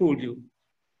end polio.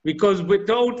 Because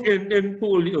without ending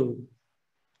polio,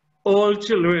 all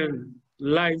children's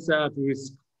lives are at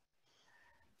risk.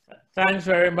 Thanks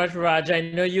very much, Raj. I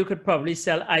know you could probably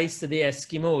sell ice to the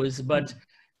Eskimos, but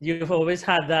you've always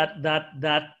had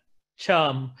that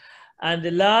charm. And the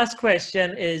last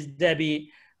question is,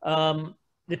 Debbie,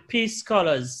 the Peace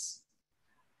Scholars,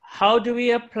 how do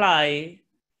we apply?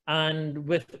 And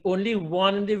with only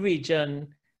one in the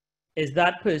region, is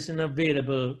that person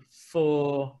available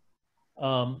for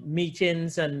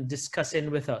meetings and discussing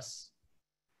with us?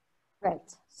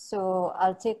 Right. So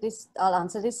I'll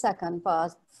answer the second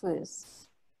part first.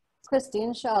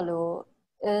 Christine Charlot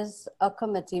is a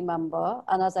committee member,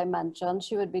 and as I mentioned,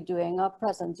 she would be doing a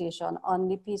presentation on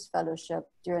the Peace Fellowship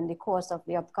during the course of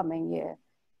the upcoming year.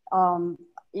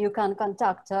 You can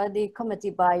contact her. The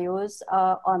committee bios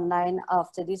are online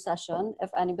after the session. If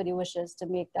anybody wishes to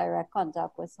make direct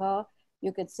contact with her,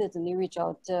 you could certainly reach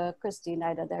out to Christine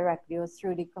either directly or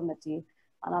through the committee,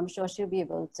 and I'm sure she'll be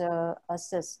able to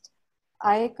assist.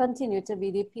 I continue to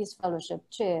be the Peace Fellowship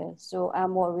Chair, so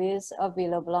I'm always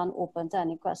available and open to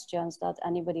any questions that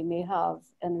anybody may have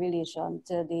in relation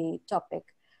to the topic.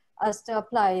 As to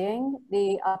applying,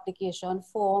 the application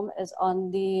form is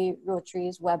on the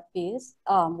Rotary's webpage.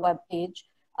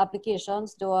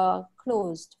 Applications, though, are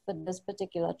closed for this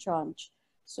particular tranche.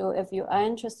 So if you are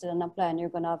interested in applying, you're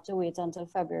going to have to wait until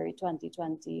February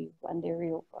 2020 when they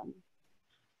reopen.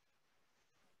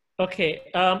 Okay,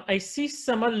 I see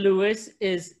Summer Lewis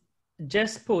is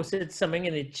just posted something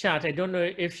in the chat. I don't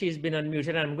know if she's been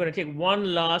unmuted. I'm going to take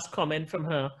one last comment from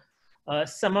her.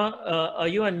 Summer, are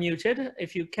you unmuted?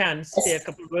 If you can, say a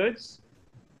couple of words.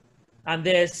 And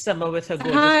there's Summer with her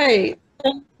gorgeous. Hi,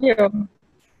 thank you.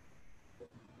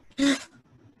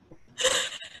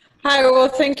 Hi, well,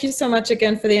 thank you so much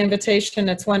again for the invitation.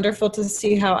 It's wonderful to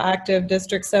see how active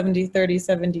District 7030,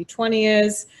 7020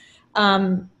 is.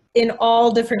 In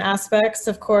all different aspects,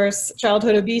 of course,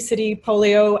 childhood obesity,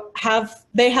 polio,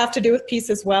 they have to do with peace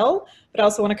as well. But I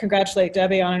also want to congratulate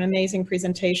Debbie on an amazing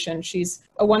presentation. She's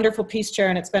a wonderful peace chair,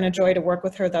 and it's been a joy to work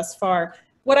with her thus far.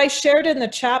 What I shared in the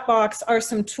chat box are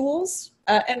some tools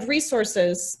and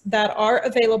resources that are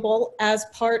available as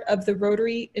part of the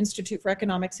Rotary Institute for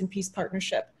Economics and Peace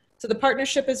Partnership. So the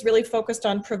partnership is really focused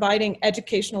on providing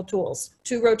educational tools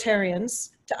to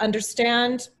Rotarians to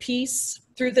understand peace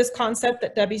through this concept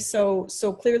that Debbie so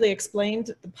clearly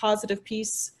explained, the positive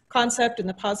peace concept and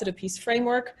the positive peace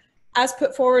framework, as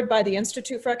put forward by the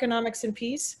Institute for Economics and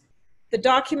Peace. The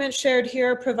document shared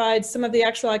here provides some of the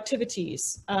actual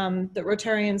activities that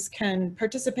Rotarians can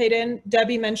participate in.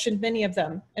 Debbie mentioned many of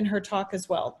them in her talk as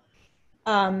well.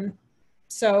 I'm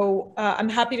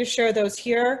happy to share those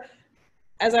here.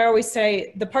 As I always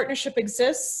say, the partnership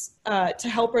exists to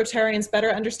help Rotarians better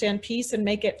understand peace and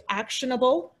make it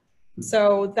actionable.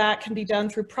 So that can be done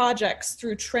through projects,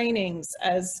 through trainings,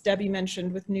 as Debbie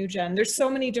mentioned with NewGen. There's so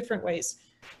many different ways.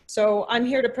 So I'm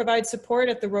here to provide support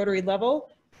at the Rotary level,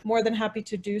 more than happy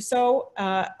to do so,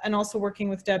 and also working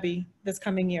with Debbie this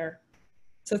coming year.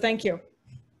 So thank you.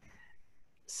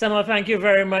 Summer, thank you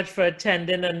very much for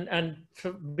attending and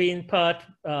for being part,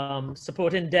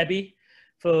 supporting Debbie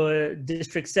for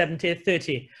District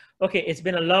 7030. Okay, it's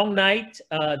been a long night.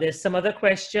 There's some other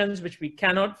questions which we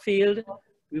cannot field.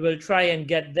 We will try and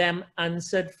get them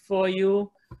answered for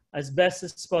you as best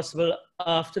as possible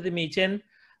after the meeting.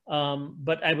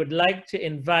 But I would like to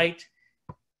invite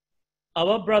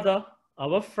our brother,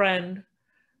 our friend,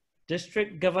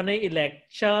 District Governor-elect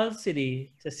Charles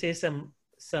City to say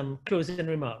some closing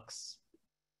remarks.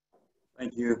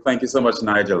 Thank you. Thank you so much,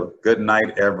 Nigel. Good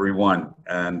night, everyone.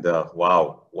 And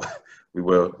wow, we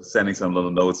were sending some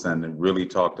little notes and really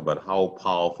talked about how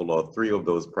powerful all three of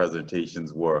those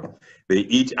presentations were. They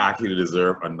each actually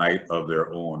deserve a night of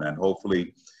their own. And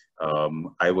hopefully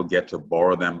I will get to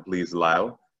borrow them, please,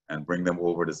 Lyle, and bring them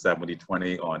over to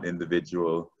 7020 on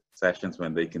individual sessions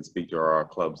when they can speak to our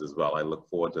clubs as well. I look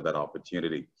forward to that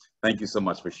opportunity. Thank you so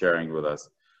much for sharing with us.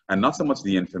 And not so much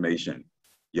the information,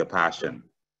 your passion.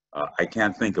 I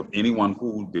can't think of anyone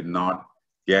who did not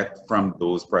get from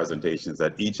those presentations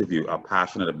that each of you are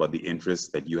passionate about the interests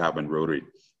that you have in Rotary.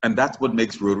 And that's what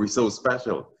makes Rotary so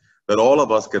special, that all of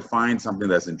us could find something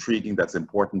that's intriguing, that's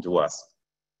important to us.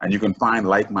 And you can find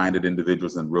like-minded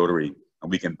individuals in Rotary, and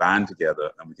we can band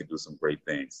together and we can do some great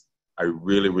things. I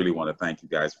really, really want to thank you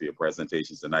guys for your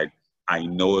presentations tonight. I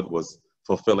know it was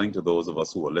fulfilling to those of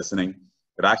us who were listening.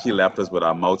 It actually left us with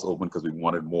our mouths open because we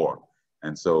wanted more.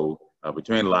 And so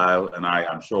between Lyle and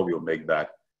I'm sure we'll make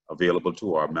that available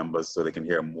to our members so they can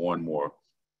hear more and more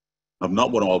of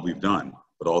not what all we've done,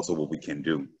 but also what we can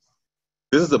do.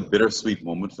 This is a bittersweet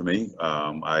moment for me.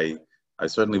 I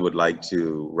certainly would like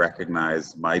to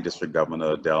recognize my district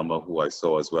governor, Delma, who I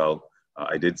saw as well.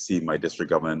 I did see my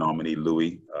district governor nominee,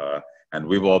 Louis, and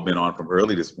we've all been on from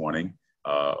early this morning.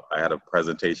 I had a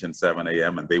presentation 7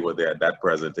 a.m. and they were there at that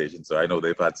presentation, so I know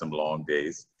they've had some long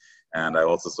days. And I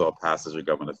also saw past district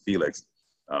governor Felix,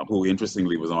 who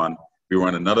interestingly we were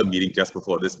on another meeting just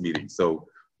before this meeting. So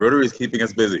Rotary is keeping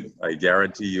us busy. I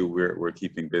guarantee you we're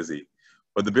keeping busy.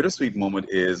 But the bittersweet moment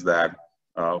is that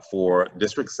for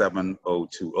District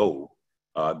 7020,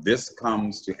 this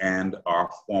comes to end our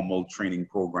formal training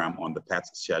program on the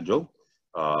PETS schedule.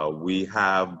 We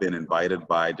have been invited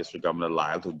by District Governor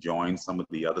Lyle to join some of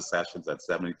the other sessions at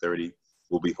 7030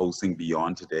 will be hosting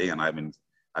beyond today. And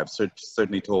I've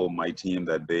certainly told my team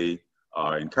that they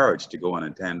are encouraged to go and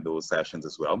attend those sessions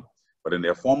as well. But in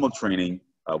their formal training,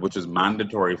 which is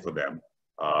mandatory for them,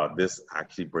 this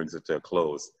actually brings it to a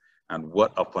close. And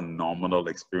what a phenomenal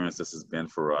experience this has been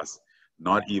for us.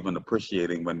 Not even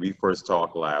appreciating when we first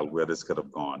talked, Lyle, where this could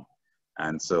have gone.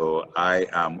 And so I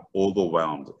am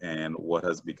overwhelmed in what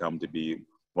has become to be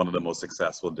one of the most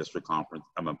successful district conference,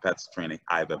 PETS training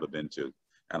I've ever been to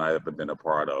and I've ever been a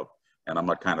part of. And I'm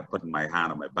not kind of putting my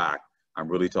hand on my back. I'm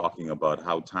really talking about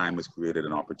how time has created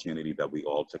an opportunity that we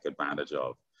all took advantage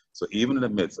of. So even in the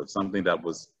midst of something that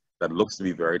looks to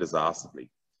be very disastrously,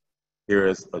 here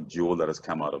is a jewel that has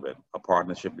come out of it, a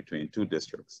partnership between two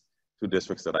districts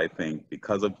that I think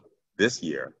because of this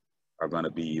year are going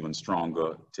to be even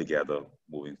stronger together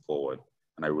moving forward.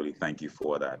 And I really thank you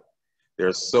for that. There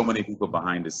are so many people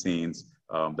behind the scenes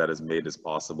that has made this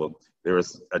possible. There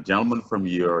is a gentleman from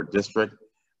your district.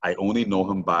 I only know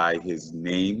him by his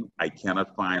name. I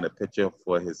cannot find a picture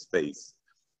for his face.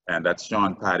 And that's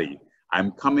Sean Patty.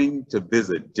 I'm coming to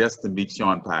visit just to meet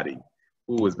Sean Patty,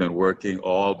 who has been working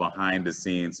all behind the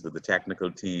scenes with the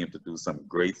technical team to do some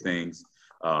great things.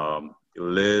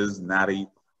 Liz, Natty,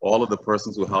 all of the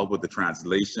persons who helped with the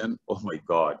translation. Oh my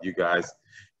God, you guys,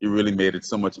 you really made it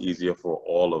so much easier for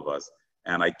all of us.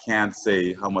 And I can't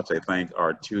say how much I thank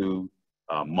our two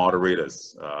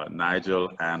moderators,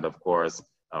 Nigel and of course,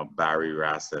 Barry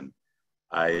Rassin.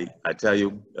 I tell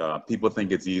you, people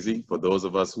think it's easy. For those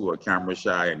of us who are camera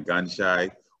shy and gun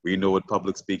shy, we know what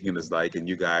public speaking is like, and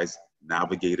you guys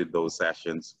navigated those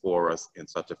sessions for us in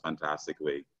such a fantastic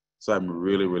way. So I'm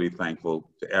really, really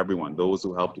thankful to everyone, those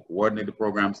who helped to coordinate the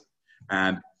programs.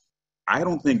 And I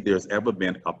don't think there's ever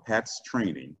been a PETS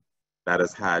training that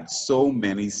has had so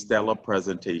many stellar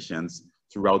presentations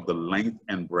throughout the length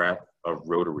and breadth of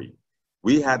Rotary.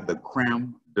 We had the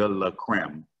creme de la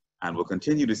creme, and we'll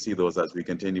continue to see those as we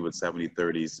continue with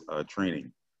 7030's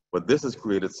training. But this has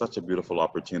created such a beautiful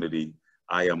opportunity.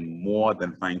 I am more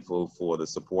than thankful for the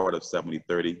support of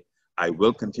 7030. I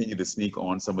will continue to sneak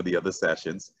on some of the other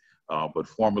sessions, but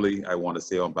formally, I want to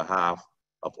say on behalf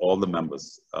of all the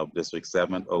members of District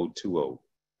 7020,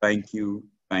 thank you,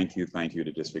 thank you, thank you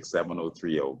to District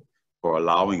 7030 for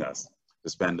allowing us to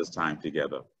spend this time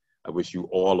together. I wish you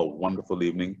all a wonderful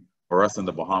evening. For us in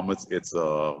the Bahamas, it's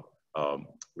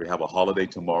we have a holiday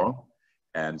tomorrow,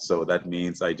 and so that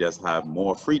means I just have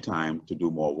more free time to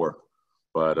do more work.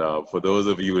 But for those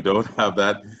of you who don't have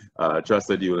that, trust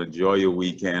that you will enjoy your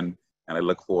weekend, and I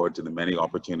look forward to the many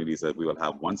opportunities that we will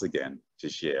have once again to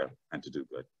share and to do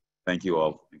good. Thank you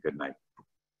all, and good night.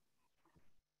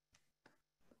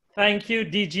 Thank you,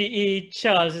 DGE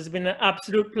Charles. It's been an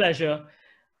absolute pleasure.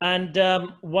 And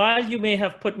while you may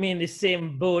have put me in the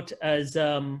same boat as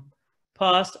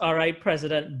past RI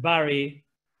President Barry,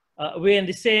 we're in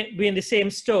the same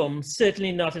storm,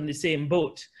 certainly not in the same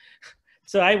boat.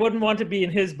 So I wouldn't want to be in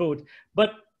his boat.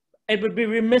 But it would be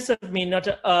remiss of me not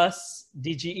to ask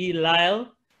DGE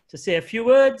Lyle to say a few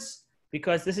words,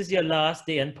 because this is your last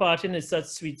day and parting is such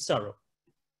sweet sorrow.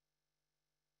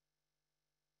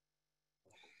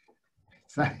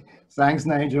 Thanks,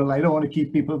 Nigel. I don't want to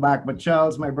keep people back, but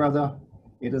Charles, my brother,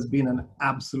 it has been an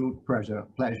absolute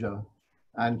pleasure.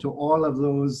 And to all of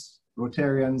those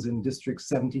Rotarians in District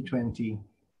 7020,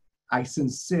 I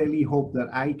sincerely hope that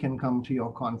I can come to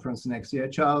your conference next year.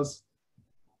 Charles,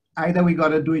 either we got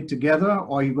to do it together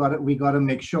or we got to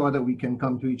make sure that we can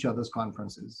come to each other's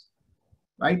conferences,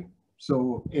 right?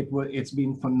 So it's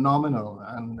been phenomenal,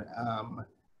 and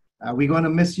we're going to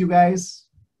miss you guys.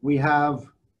 We have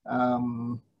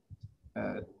on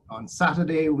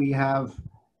Saturday we have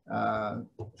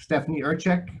Stephanie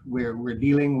Urchek. We're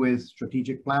dealing with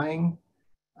strategic planning,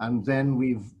 and then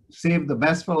we've saved the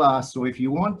best for last. So if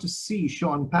you want to see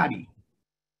Sean Patty,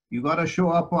 you got to show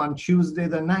up on Tuesday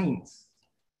the 9th,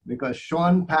 because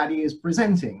Sean Patty is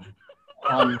presenting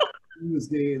on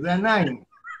Tuesday the 9th.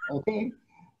 Okay,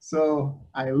 so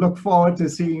I look forward to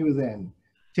seeing you then.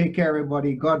 Take care,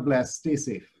 everybody. God bless. Stay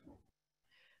safe.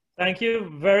 Thank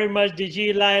you very much,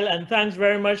 DG Lyle, and thanks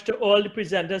very much to all the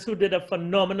presenters who did a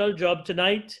phenomenal job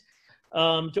tonight.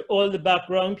 To all the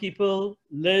background people,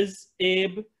 Liz,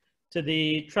 Abe, to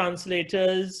the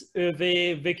translators,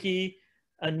 Hervé, Vicky,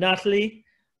 and Natalie,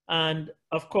 and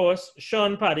of course,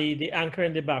 Sean Paddy, the anchor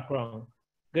in the background.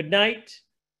 Good night,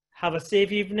 have a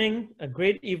safe evening, a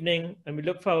great evening, and we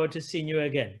look forward to seeing you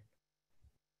again.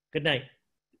 Good night.